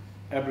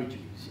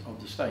Aborigines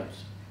of the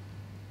states.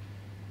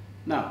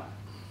 Now,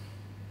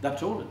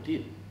 that's all it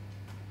did,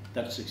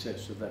 that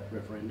success of that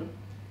referendum.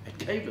 It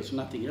gave us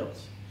nothing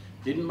else.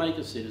 Didn't make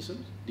us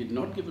citizens, did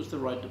not give us the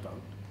right to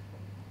vote,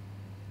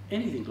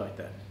 anything like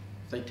that.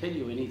 If they tell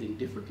you anything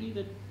differently,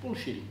 they're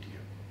bullshitting to you.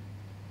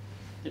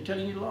 They're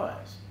telling you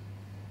lies,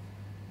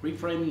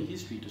 reframing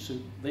history to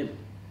suit them.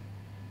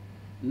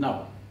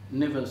 No,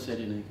 never said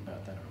anything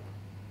about that at all.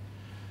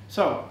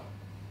 So,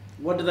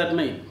 what did that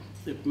mean?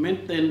 It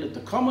meant then that the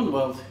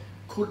Commonwealth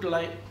could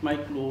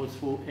make laws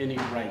for any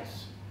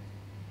race.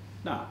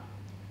 Now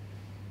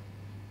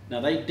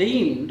they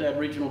deemed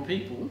Aboriginal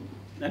people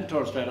and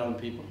Torres Strait Islander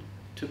people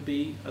to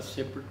be a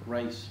separate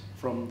race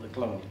from the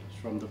colonials,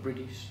 from the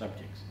British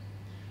subjects.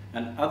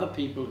 And other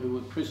people who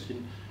were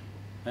Christian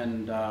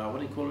and, what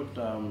do you call it,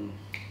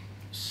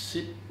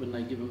 when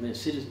they give them their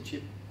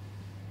citizenship,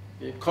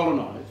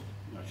 colonised,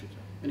 I should say.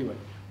 Anyway,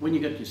 when you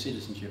get your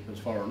citizenship as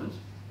foreigners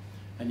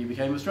and you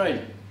became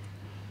Australian,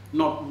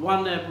 not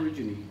one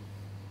Aborigine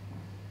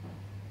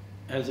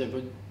has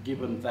ever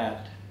given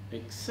that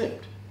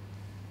except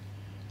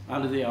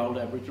under the old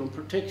Aboriginal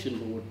Protection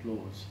Board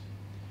laws.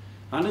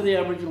 Under the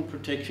Aboriginal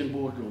Protection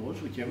Board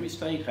laws, which every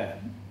state had,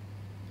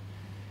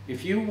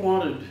 if you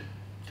wanted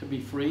to be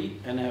free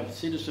and have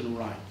citizen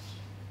rights,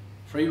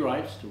 free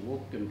rights to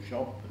walk and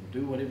shop and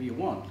do whatever you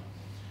want,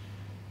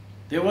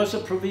 there was a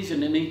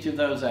provision in each of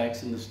those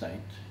acts in the state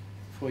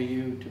for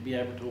you to be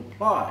able to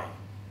apply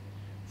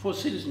for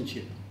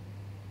citizenship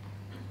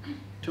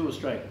to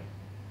Australia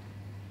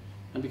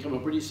and become a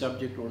British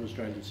subject or an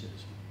Australian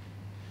citizen.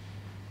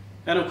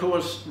 And of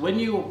course, when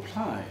you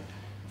applied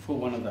for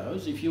one of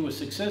those, if you were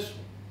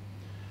successful,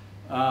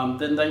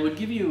 then they would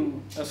give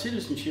you a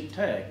citizenship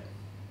tag.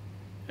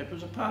 It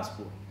was a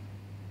passport,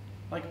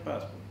 like a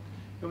passport.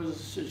 It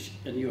was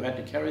and you had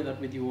to carry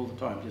that with you all the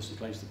time, just in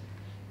case the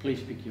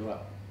police pick you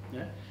up.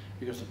 Yeah?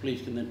 Because the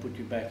police can then put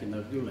you back in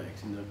those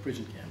gulags, in those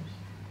prison camps.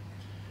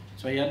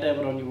 So you had to have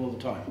it on you all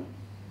the time.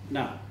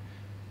 Now,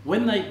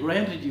 when they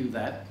granted you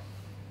that,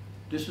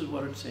 this is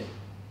what it said.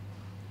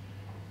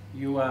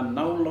 You are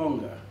no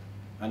longer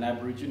an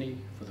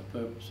Aborigine for the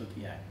purpose of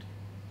the Act.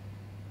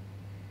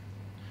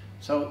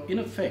 So, in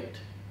effect,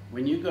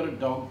 when you got a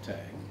dog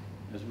tag,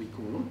 as we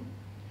call them,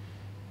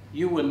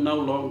 you were no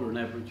longer an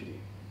Aborigine.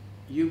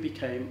 You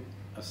became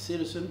a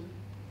citizen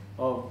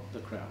of the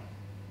Crown.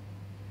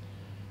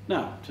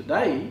 Now,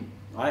 today,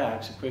 I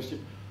ask the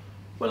question,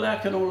 well, how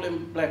can all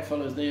them black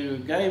fellas there who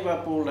gave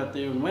up all that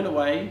there and went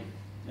away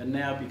and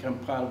now become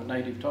part of a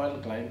native title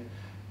claim,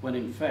 when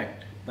in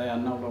fact they are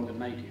no longer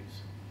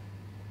natives?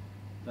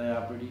 They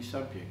are British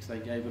subjects. They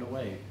gave it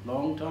away a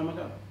long time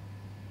ago.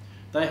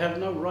 They have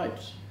no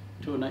rights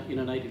to in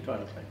a native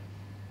title claim.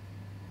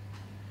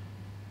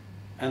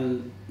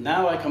 And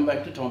now I come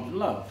back to Thompson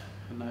Love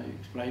and I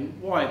explain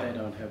why they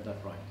don't have that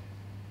right.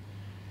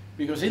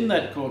 Because in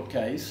that court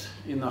case,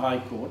 in the High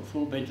Court,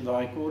 full bench of the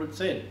High Court, it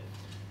said,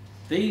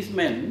 these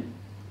men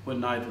were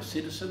neither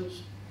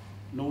citizens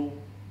nor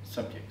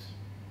subjects,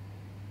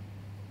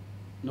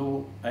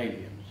 nor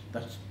aliens.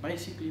 That's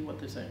basically what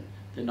they're saying.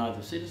 They're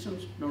neither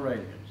citizens nor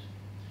aliens.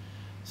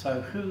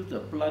 So who the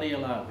bloody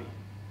hell are we?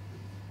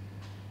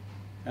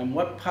 And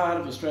what part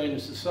of Australian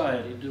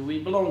society do we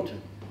belong to?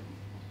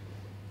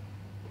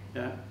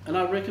 Yeah, and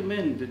I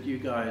recommend that you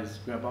guys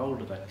grab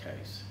hold of that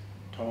case.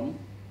 Tom,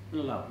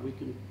 we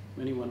can,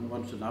 anyone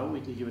wants to know,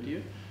 we can give it to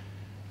you.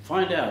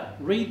 Find out,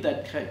 read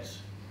that case.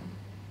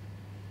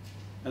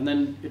 And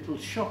then it will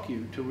shock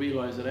you to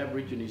realise that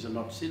Aborigines are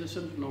not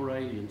citizens nor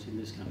aliens in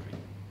this country.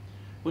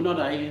 We're not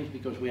aliens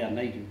because we are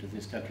native to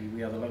this country,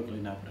 we are the local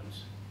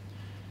inhabitants.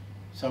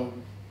 So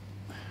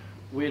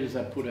where does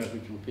that put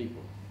Aboriginal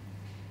people?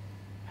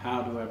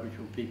 How do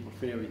Aboriginal people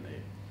fare in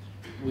there?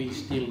 We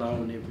still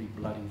own every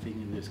bloody thing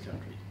in this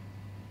country.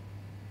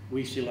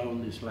 We still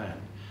own this land.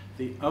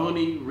 The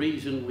only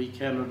reason we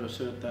cannot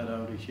assert that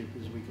ownership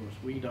is because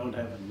we don't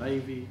have a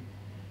Navy,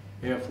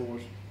 Air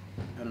Force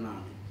and an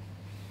Army.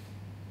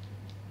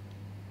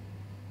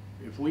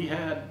 If we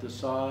had the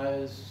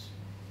size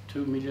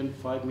 2 million,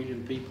 5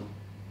 million people,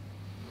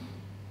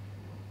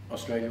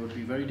 Australia would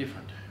be very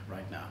different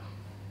right now.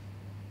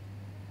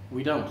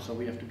 We don't, so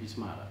we have to be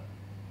smarter.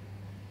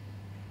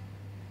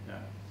 Yeah,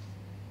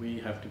 we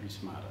have to be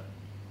smarter.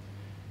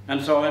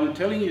 And so I'm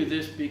telling you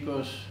this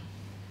because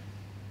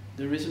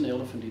there is an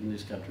elephant in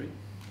this country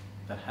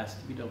that has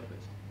to be dealt with.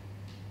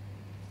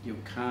 You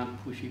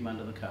can't push him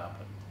under the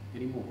carpet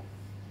anymore.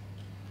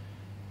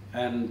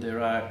 And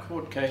there are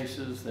court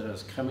cases that are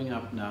coming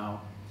up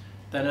now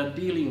that are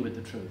dealing with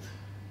the truth,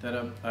 that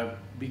are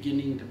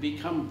beginning to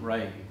become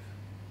brave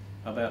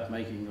about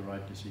making the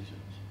right decisions.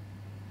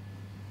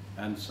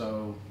 And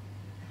so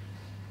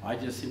I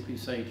just simply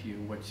say to you,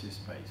 watch this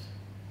space.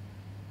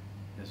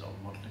 There's a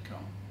lot to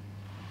come.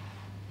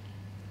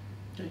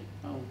 Okay,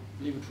 I'll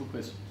leave it for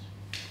questions.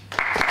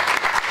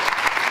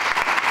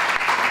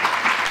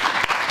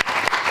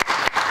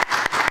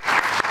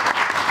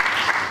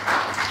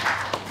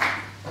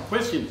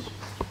 Questions?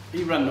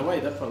 He ran away,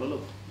 that fellow,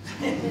 look.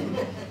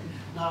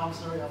 No, I'm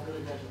sorry, I've got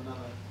to go to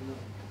another.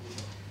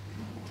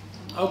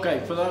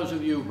 Okay, for those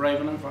of you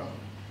brave enough,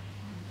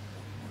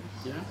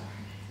 yeah?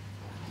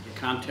 You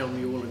can't tell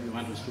me all of you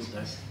understood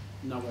that.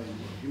 No way.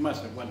 You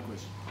must have one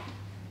question.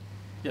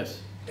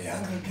 Yes? Yeah,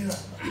 Uncle Ghillar.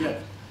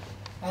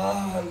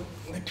 Yeah.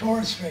 The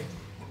Torres Strait.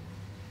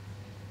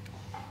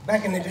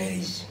 Back in the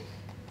days,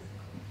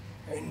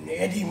 in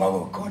Eddie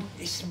Mabo Court,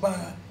 it's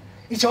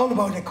all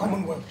about the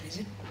Commonwealth, is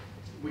it?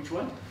 Which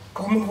one?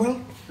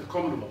 Commonwealth? The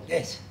Commonwealth.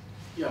 Yes.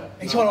 Yeah.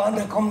 It's all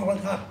under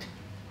Commonwealth Act.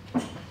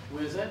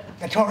 Where's that?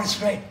 The Torres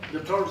Strait. The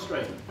Torres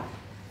Strait.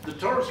 The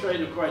Torres Strait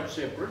are quite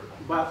separate,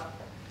 but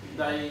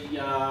they,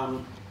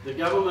 the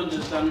government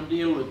has done a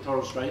deal with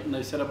Torres Strait and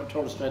they set up a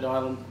Torres Strait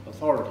Island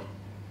Authority.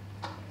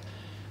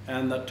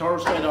 And the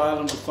Torres Strait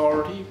Island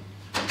Authority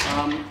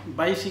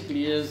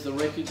basically is the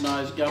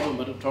recognised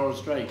government of Torres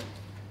Strait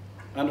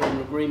under an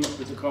agreement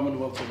with the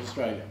Commonwealth of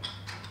Australia.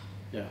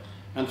 Yeah.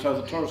 And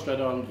so the Torres Strait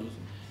Islanders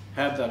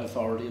have that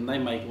authority and they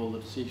make all the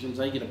decisions,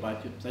 they get a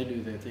budget, they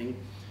do their thing.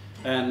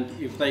 And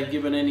if they've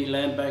given any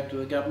land back to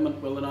the government,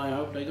 well then I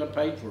hope they got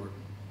paid for it.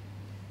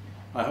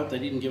 I hope they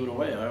didn't give it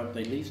away, I hope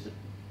they leased it,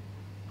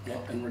 yeah,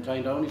 and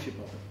retained ownership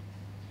of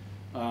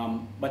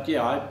it. But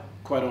yeah,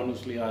 quite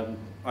honestly,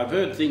 I've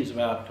heard things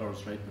about Torres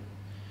Strait,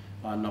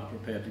 but I'm not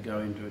prepared to go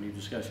into any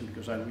discussion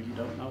because I really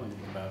don't know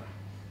anything about it.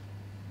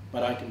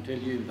 But I can tell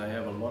you they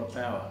have a lot of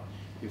power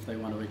if they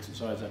want to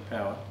exercise that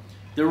power.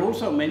 They're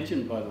also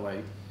mentioned, by the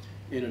way,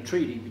 in a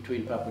treaty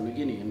between Papua New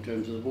Guinea in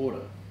terms of the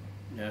border.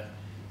 Yeah?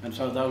 And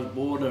so those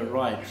border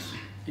rights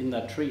in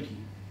that treaty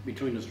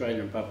between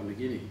Australia and Papua New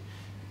Guinea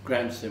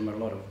grants them a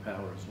lot of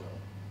power as well.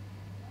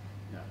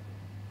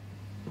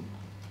 Yeah.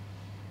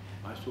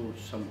 I saw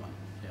someone,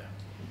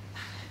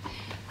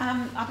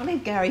 yeah. I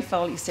believe Gary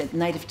Foley said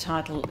native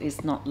title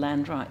is not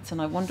land rights,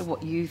 and I wonder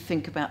what you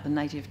think about the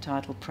native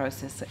title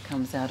process that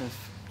comes out of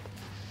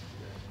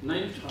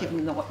Native title,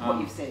 given what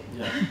you've said.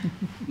 Yeah.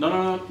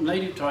 No,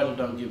 native title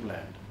don't give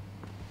land.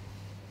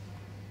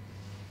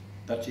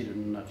 That's it in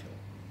a nutshell.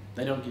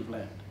 They don't give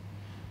land.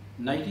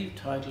 Native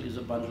title is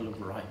a bundle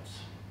of rights.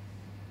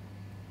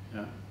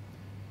 Yeah?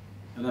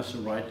 And that's the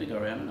right to go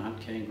around and hunt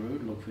kangaroo,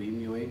 look for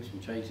emu eggs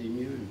and chase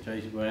emu and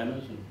chase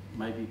iguanas and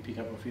maybe pick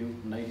up a few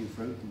native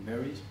fruit and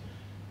berries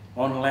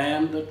on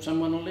land that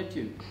someone will let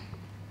you.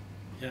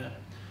 Yeah.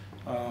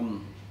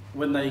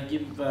 When they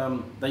give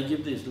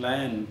this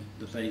land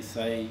that they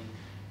say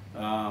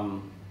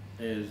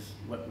is,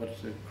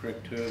 what's the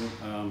correct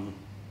term,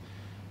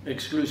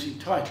 exclusive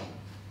title.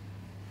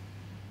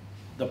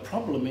 The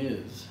problem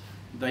is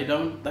that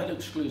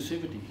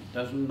exclusivity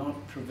does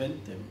not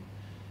prevent them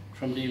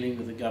from dealing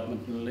with the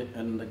government,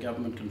 and the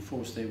government can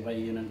force their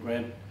way in and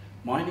grant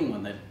mining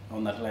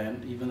on that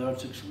land, even though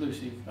it's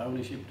exclusive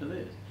ownership to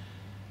theirs.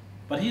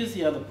 But here's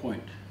the other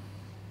point.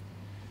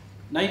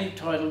 Native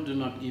title do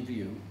not give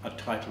you a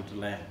title to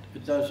land.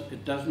 It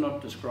does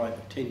not describe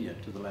a tenure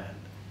to the land.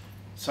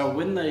 So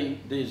when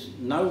there's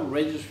no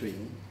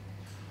registering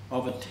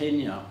of a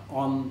tenure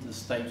on the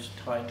state's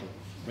titles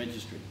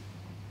registry,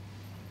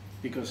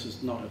 because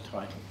it's not a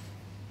title.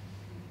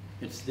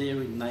 It's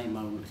there in name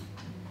only,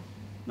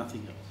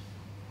 nothing else.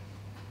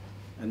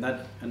 And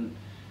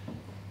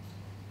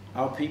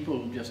our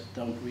people just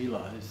don't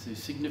realise the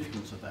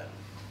significance of that,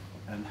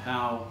 and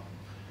how,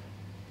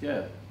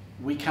 yeah,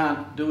 we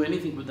can't do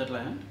anything with that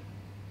land.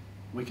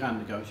 We can't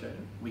negotiate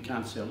it. We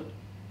can't sell it.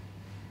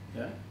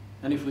 Yeah,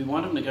 and if we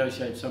want to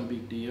negotiate some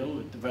big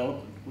deal,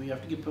 development, we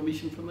have to get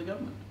permission from the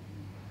government.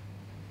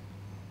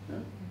 Yeah?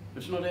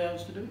 It's not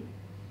ours to do.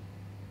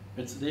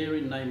 It's there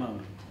in name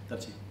only.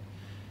 That's it.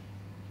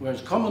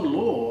 Whereas common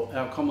law,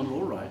 our common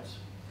law rights,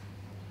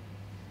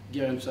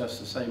 gives us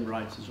the same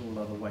rights as all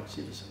other white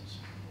citizens.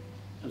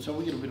 And so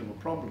we get a bit of a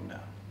problem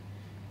now,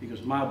 because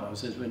Mabo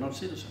says we're not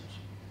citizens.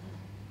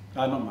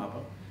 Not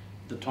Mabo,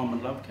 the Tom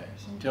and Love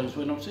case tells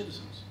we're not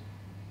citizens.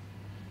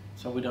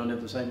 So we don't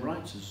have the same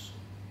rights as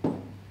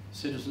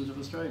citizens of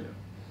Australia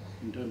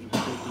in terms of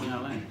protecting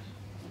our lands.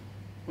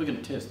 We're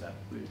going to test that.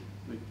 We're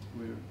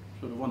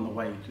sort of on the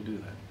way to do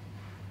that.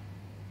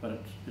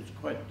 But it's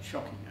quite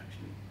shocking,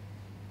 actually,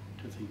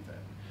 to think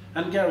that.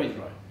 And Gary's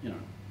right, you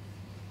know.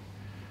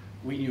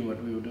 We knew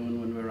what we were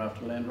doing when we were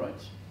after land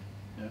rights.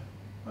 Yeah,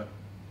 but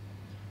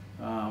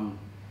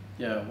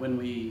yeah, when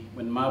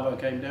Mabo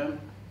came down,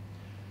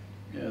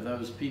 yeah,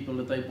 those people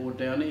that they brought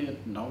down here,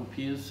 Noel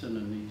Pearson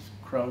and these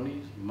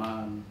cronies,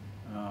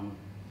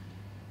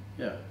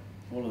 yeah,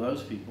 all of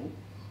those people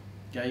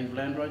gave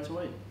land rights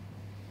away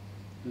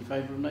in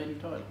favour of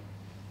native title.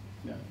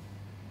 Yeah.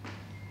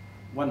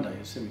 One day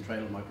a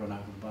semi-trailer might run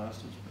over the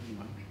bastards, but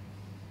anyway.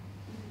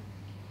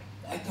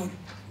 I thought,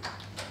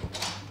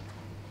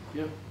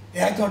 Yeah.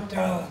 yeah, I thought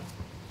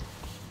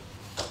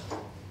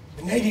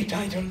the native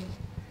title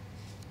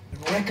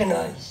would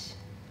recognise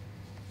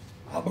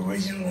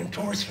Aboriginal and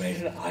Torres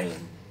Strait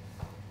Island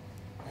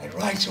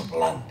rights of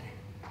land.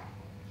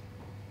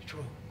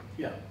 True.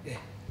 Yeah. Yeah.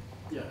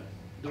 Yeah.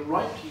 The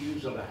right to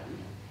use a land,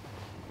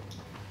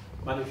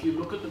 but if you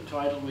look at the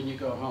title when you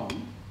go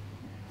home,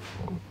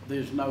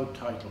 there's no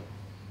title.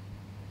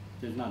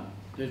 There's none.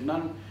 There's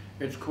none.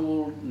 It's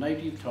called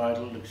native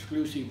title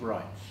exclusive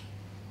rights.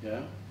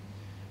 Yeah.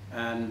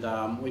 And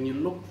when you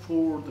look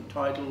for the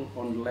title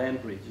on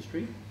land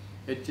registry,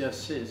 it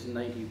just says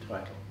native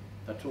title.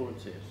 That's all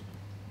it says.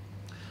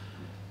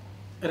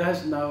 It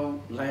has no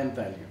land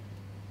value.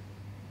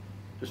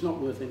 It's not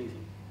worth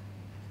anything.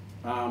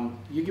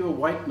 You give a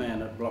white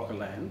man a block of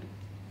land,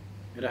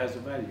 it has a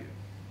value.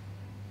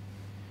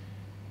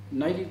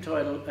 Native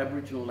title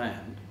Aboriginal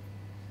land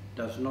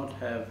does not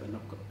have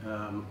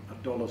a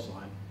dollar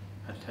sign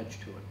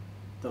attached to it.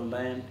 The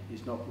land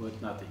is not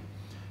worth nothing.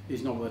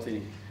 It's not worth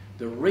anything.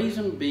 The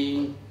reason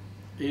being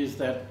is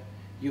that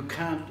you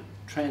can't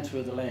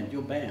transfer the land.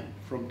 You're banned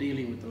from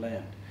dealing with the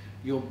land.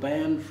 You're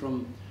banned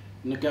from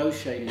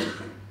negotiating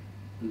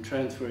and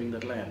transferring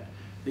that land.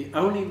 The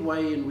only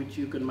way in which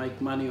you can make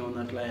money on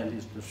that land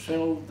is to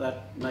sell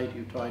that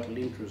native title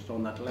interest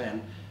on that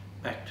land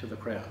back to the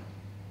Crown.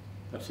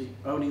 That's the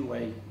only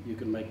way you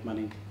can make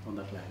money on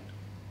that land.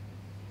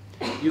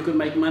 You can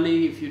make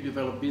money if you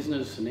develop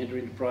business and enter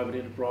into private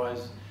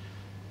enterprise.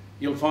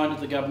 You'll find that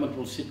the government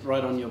will sit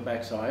right on your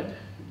backside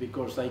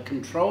because they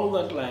control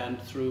that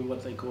land through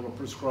what they call a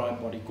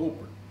prescribed body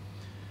corporate.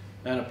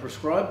 And a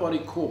prescribed body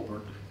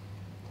corporate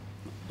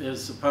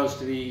is supposed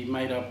to be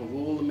made up of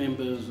all the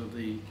members of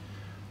the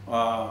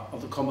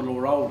common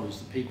law holders,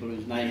 the people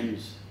whose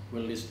names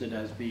were listed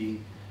as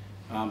being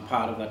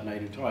part of that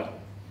native title.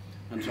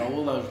 And so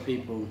all those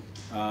people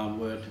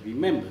were to be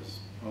members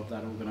of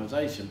that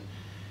organisation.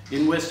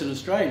 In Western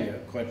Australia,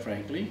 quite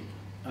frankly,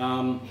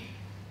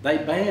 they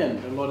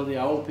banned a lot of the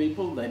old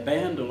people, they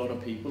banned a lot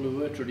of people who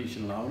were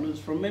traditional owners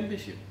from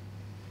membership.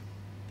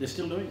 They're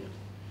still doing it.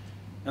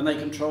 And they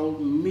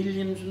controlled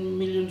millions and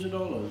millions of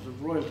dollars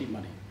of royalty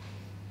money.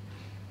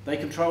 They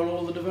control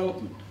all the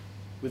development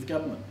with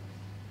government.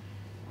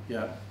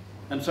 Yeah.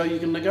 And so you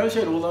can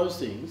negotiate all those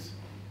things,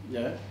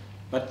 yeah,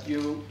 but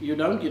you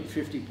don't get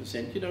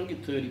 50%, you don't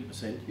get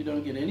 30%, you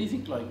don't get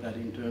anything like that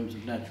in terms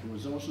of natural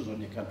resources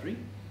on your country.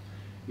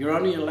 You're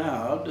only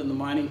allowed, and the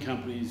mining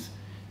companies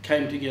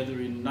came together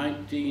in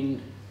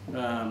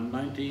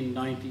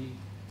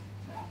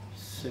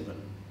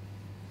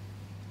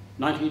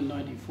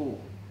 1994.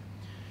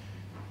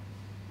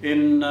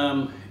 In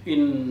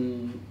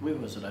where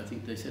was it? I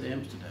think they said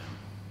Amsterdam,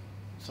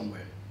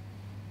 somewhere.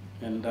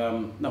 And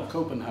no,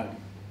 Copenhagen.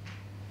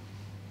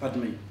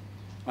 Pardon me.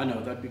 I know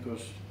that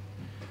because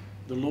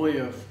the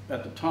lawyer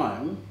at the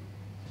time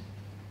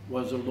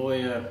was a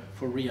lawyer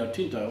for Rio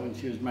Tinto, and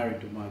she was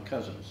married to my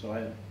cousin. So I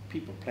had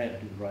people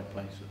planted in the right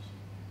places.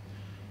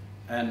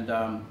 And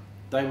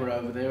they were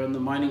over there, and the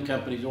mining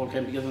companies all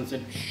came together and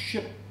said,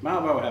 shit,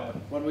 Mabo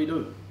happened. What do we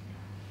do?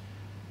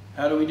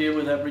 How do we deal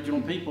with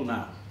Aboriginal people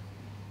now?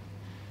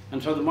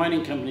 And so the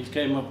mining companies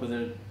came up with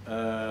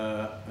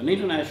an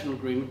international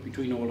agreement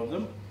between all of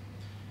them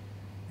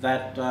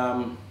that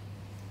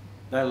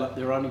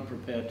they're only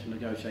prepared to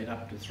negotiate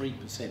up to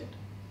 3%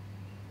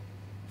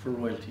 for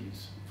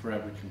royalties for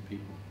Aboriginal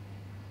people?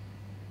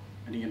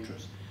 Any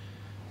interest?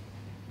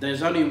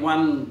 There's only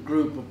one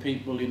group of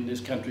people in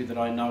this country that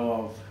I know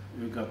of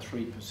who got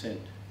 3%,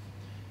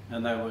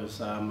 and that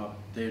was up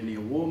there near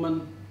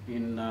Warman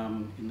in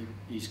the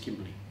East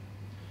Kimberley.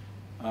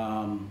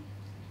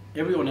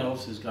 Everyone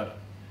else has got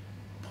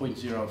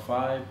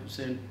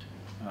 0.05%,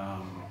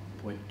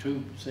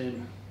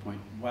 0.2%,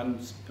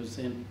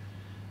 0.1%,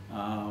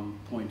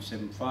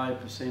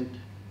 0.75%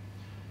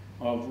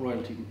 of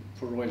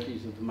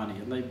royalties of the money,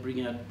 and they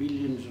bring out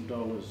billions of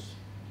dollars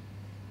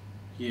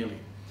yearly.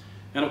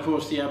 And of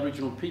course the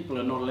Aboriginal people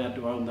are not allowed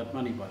to own that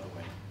money, by the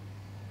way.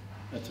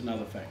 That's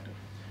another factor.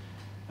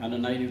 Under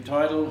native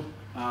title,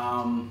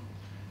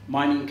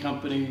 mining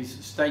companies,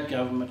 state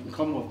government and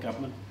Commonwealth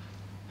government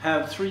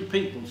have 3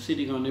 people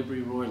sitting on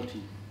every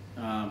royalty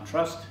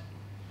trust,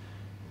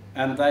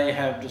 and they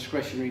have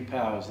discretionary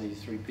powers,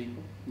 these 3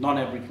 people,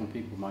 non-Aboriginal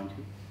people, mind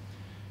you.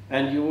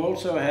 And you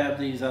also have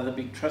these other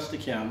big trust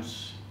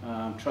accounts,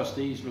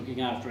 trustees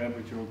looking after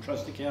Aboriginal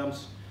trust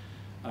accounts.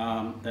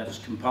 That is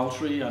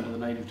compulsory under the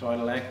Native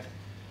Title Act.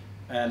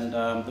 And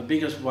the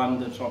biggest one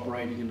that's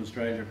operating in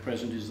Australia at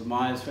present is the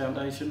Myers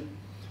Foundation.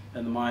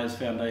 And the Myers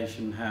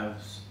Foundation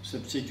has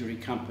subsidiary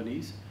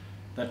companies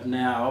that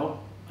now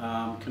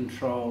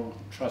control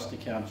trust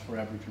accounts for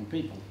Aboriginal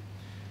people.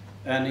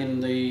 And in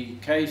the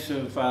case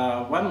of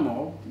one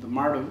more, the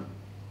Mabo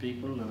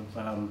people of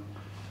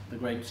the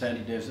Great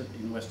Sandy Desert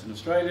in Western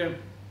Australia,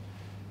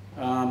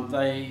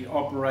 they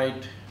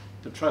operate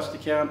the trust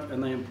account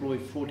and they employ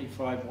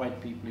 45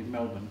 white people in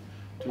Melbourne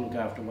to look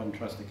after one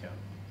trust account.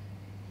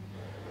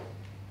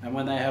 And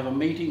when they have a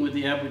meeting with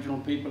the Aboriginal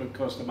people, it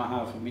costs them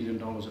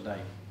 $500,000 a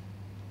day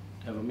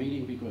to have a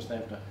meeting, because they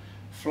have to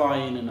fly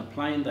in a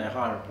plane. They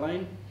hire a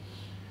plane,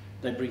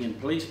 they bring in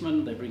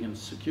policemen, they bring in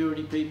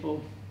security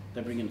people,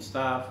 they bring in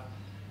staff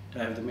to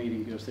have the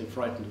meeting, because they're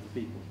frightened of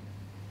the people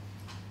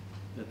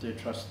that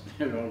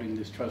they're holding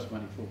this trust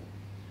money for.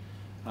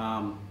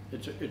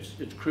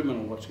 It's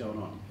criminal what's going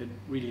on. It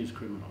really is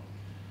criminal.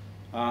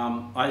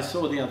 I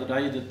saw the other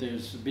day that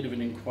there's a bit of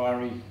an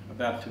inquiry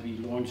about to be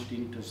launched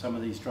into some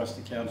of these trust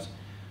accounts,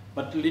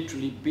 but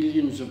literally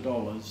billions of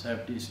dollars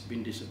have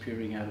been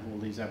disappearing out of all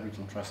these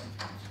Aboriginal trust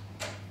accounts,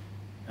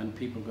 and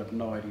people got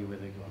no idea where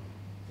they're gone.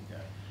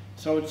 Yeah.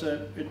 So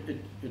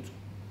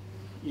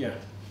yeah,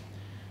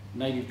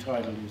 native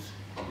title is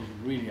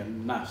really a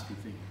nasty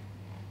thing,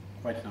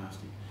 quite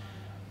nasty.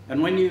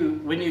 And when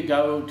you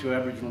go to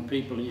Aboriginal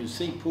people and you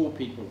see poor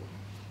people,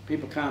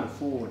 people can't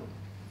afford,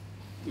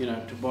 you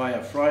know, to buy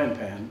a frying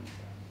pan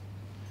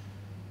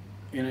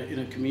in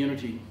a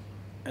community,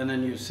 and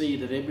then you see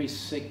that every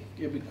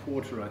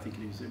quarter, I think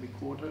it is, every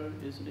quarter,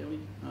 is it Ellie?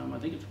 I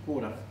think it's a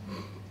quarter.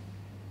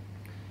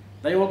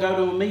 They all go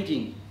to a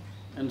meeting,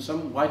 and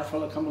some white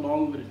fella come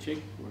along with a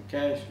cheque or a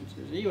cash and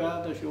says, here you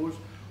are, that's yours.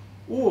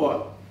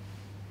 Or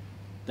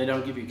they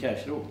don't give you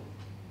cash at all.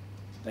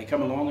 They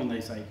come along and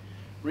they say,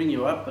 ring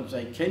you up and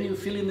say, can you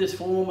fill in this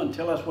form and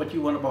tell us what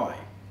you want to buy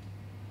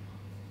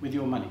with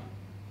your money?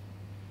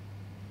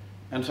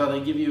 And so they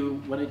give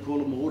you what they call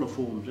them order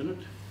forms, isn't it?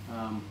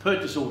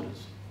 Purchase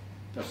orders,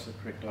 that's the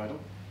correct title.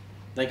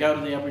 They go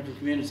to the Aboriginal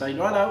community and say,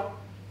 righto,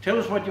 tell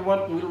us what you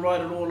want and we'll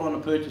write it all on a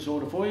purchase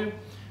order for you,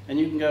 and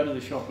you can go to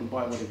the shop and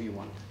buy whatever you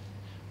want.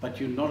 But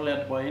you're not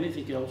allowed to buy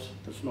anything else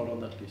that's not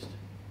on that list.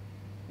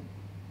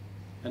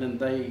 And then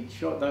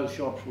those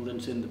shops will then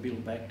send the bill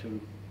back to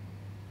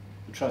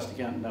the trust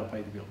account and they'll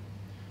pay the bill.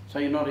 So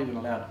you're not even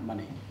allowed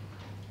money.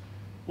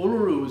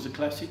 Uluru is a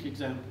classic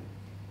example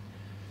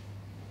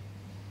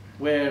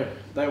where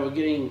they were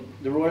getting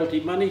the royalty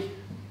money,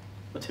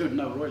 but there was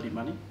no royalty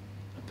money,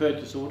 a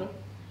purchase order.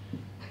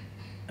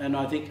 And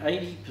I think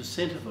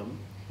 80% of them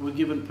were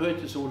given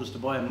purchase orders to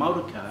buy a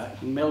motor car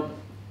in Melbourne,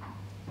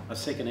 a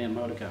second-hand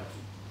motor car,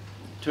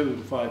 $2,000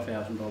 to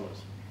 $5,000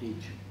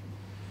 each.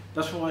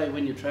 That's why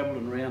when you're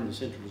travelling around the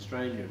Central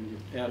Australia and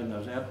you're out in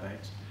those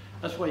outbacks,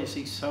 that's why you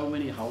see so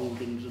many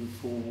Holdens and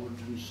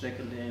Fords and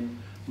second-hand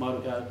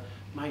motor cars.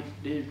 Mate,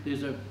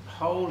 there's a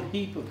whole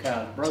heap of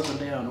cars broken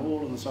down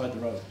all on the side of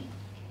the road.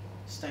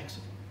 Stacks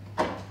of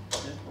them.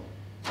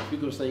 Yeah?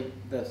 Because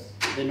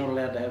they're not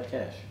allowed to have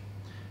cash.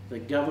 The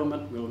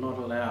government will not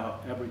allow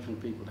Aboriginal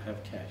people to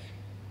have cash.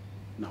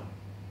 No.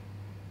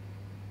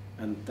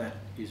 And that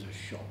is a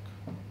shock.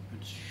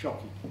 It's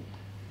shocking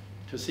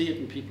to see it,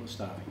 and people are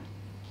starving.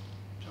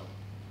 So,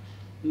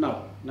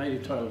 no,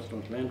 native title is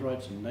not land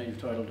rights, and native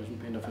title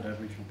doesn't benefit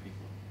Aboriginal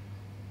people.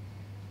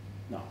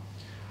 No.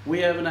 We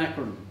have an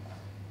acronym,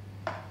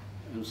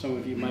 and some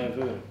of you may have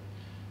heard it.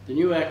 The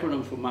new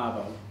acronym for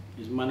Mabo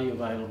is Money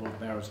Available to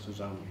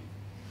Barristers Only.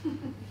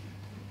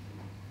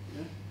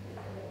 Yeah?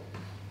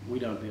 We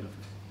don't benefit.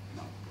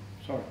 No.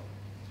 Sorry.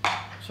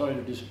 Sorry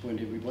to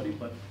disappoint everybody,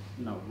 but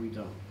no, we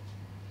don't.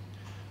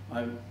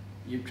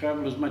 You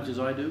travel as much as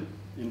I do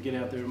and get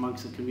out there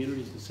amongst the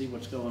communities to see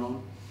what's going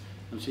on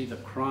and see the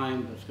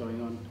crime that's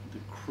going on, the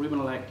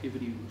criminal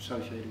activity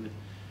associated with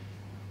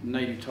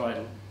native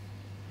title.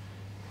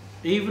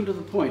 Even to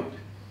the point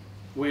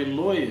where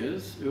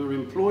lawyers who are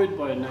employed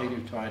by a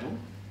native title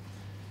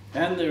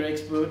And they're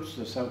experts,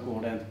 the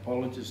so-called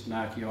anthropologists and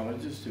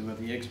archaeologists, who are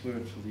the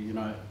experts for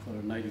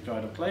the native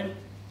title claim.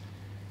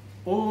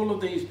 All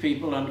of these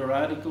people under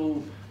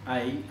Article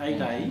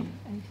 8A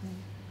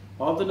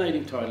of the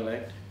Native Title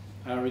Act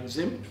are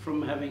exempt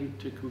from having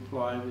to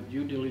comply with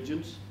due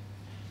diligence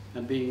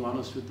and being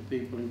honest with the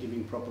people and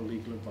giving proper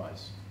legal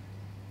advice.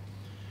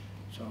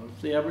 So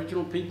if the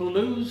Aboriginal people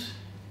lose,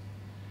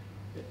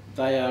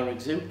 they are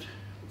exempt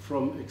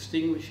from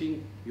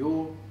extinguishing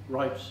your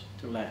rights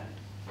to land.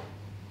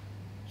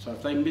 So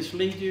if they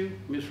mislead you,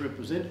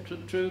 misrepresent the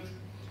truth,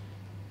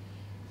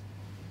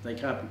 they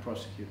can't be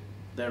prosecuted.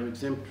 They're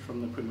exempt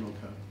from the criminal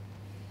code.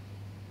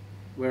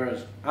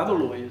 Whereas other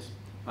lawyers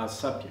are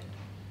subject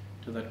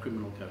to that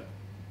criminal code,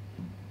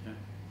 okay,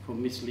 for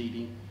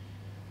misleading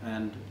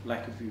and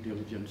lack of due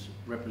diligence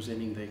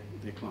representing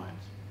their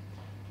clients.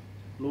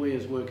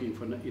 Lawyers working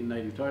in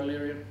native title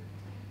area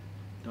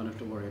don't have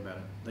to worry about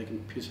it. They can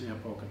piss in our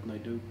pocket, and they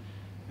do,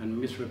 and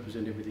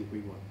misrepresent everything we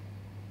want,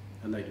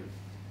 and they do.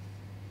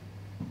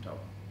 So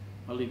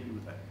I'll leave you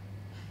with that.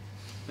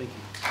 Thank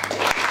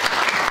you.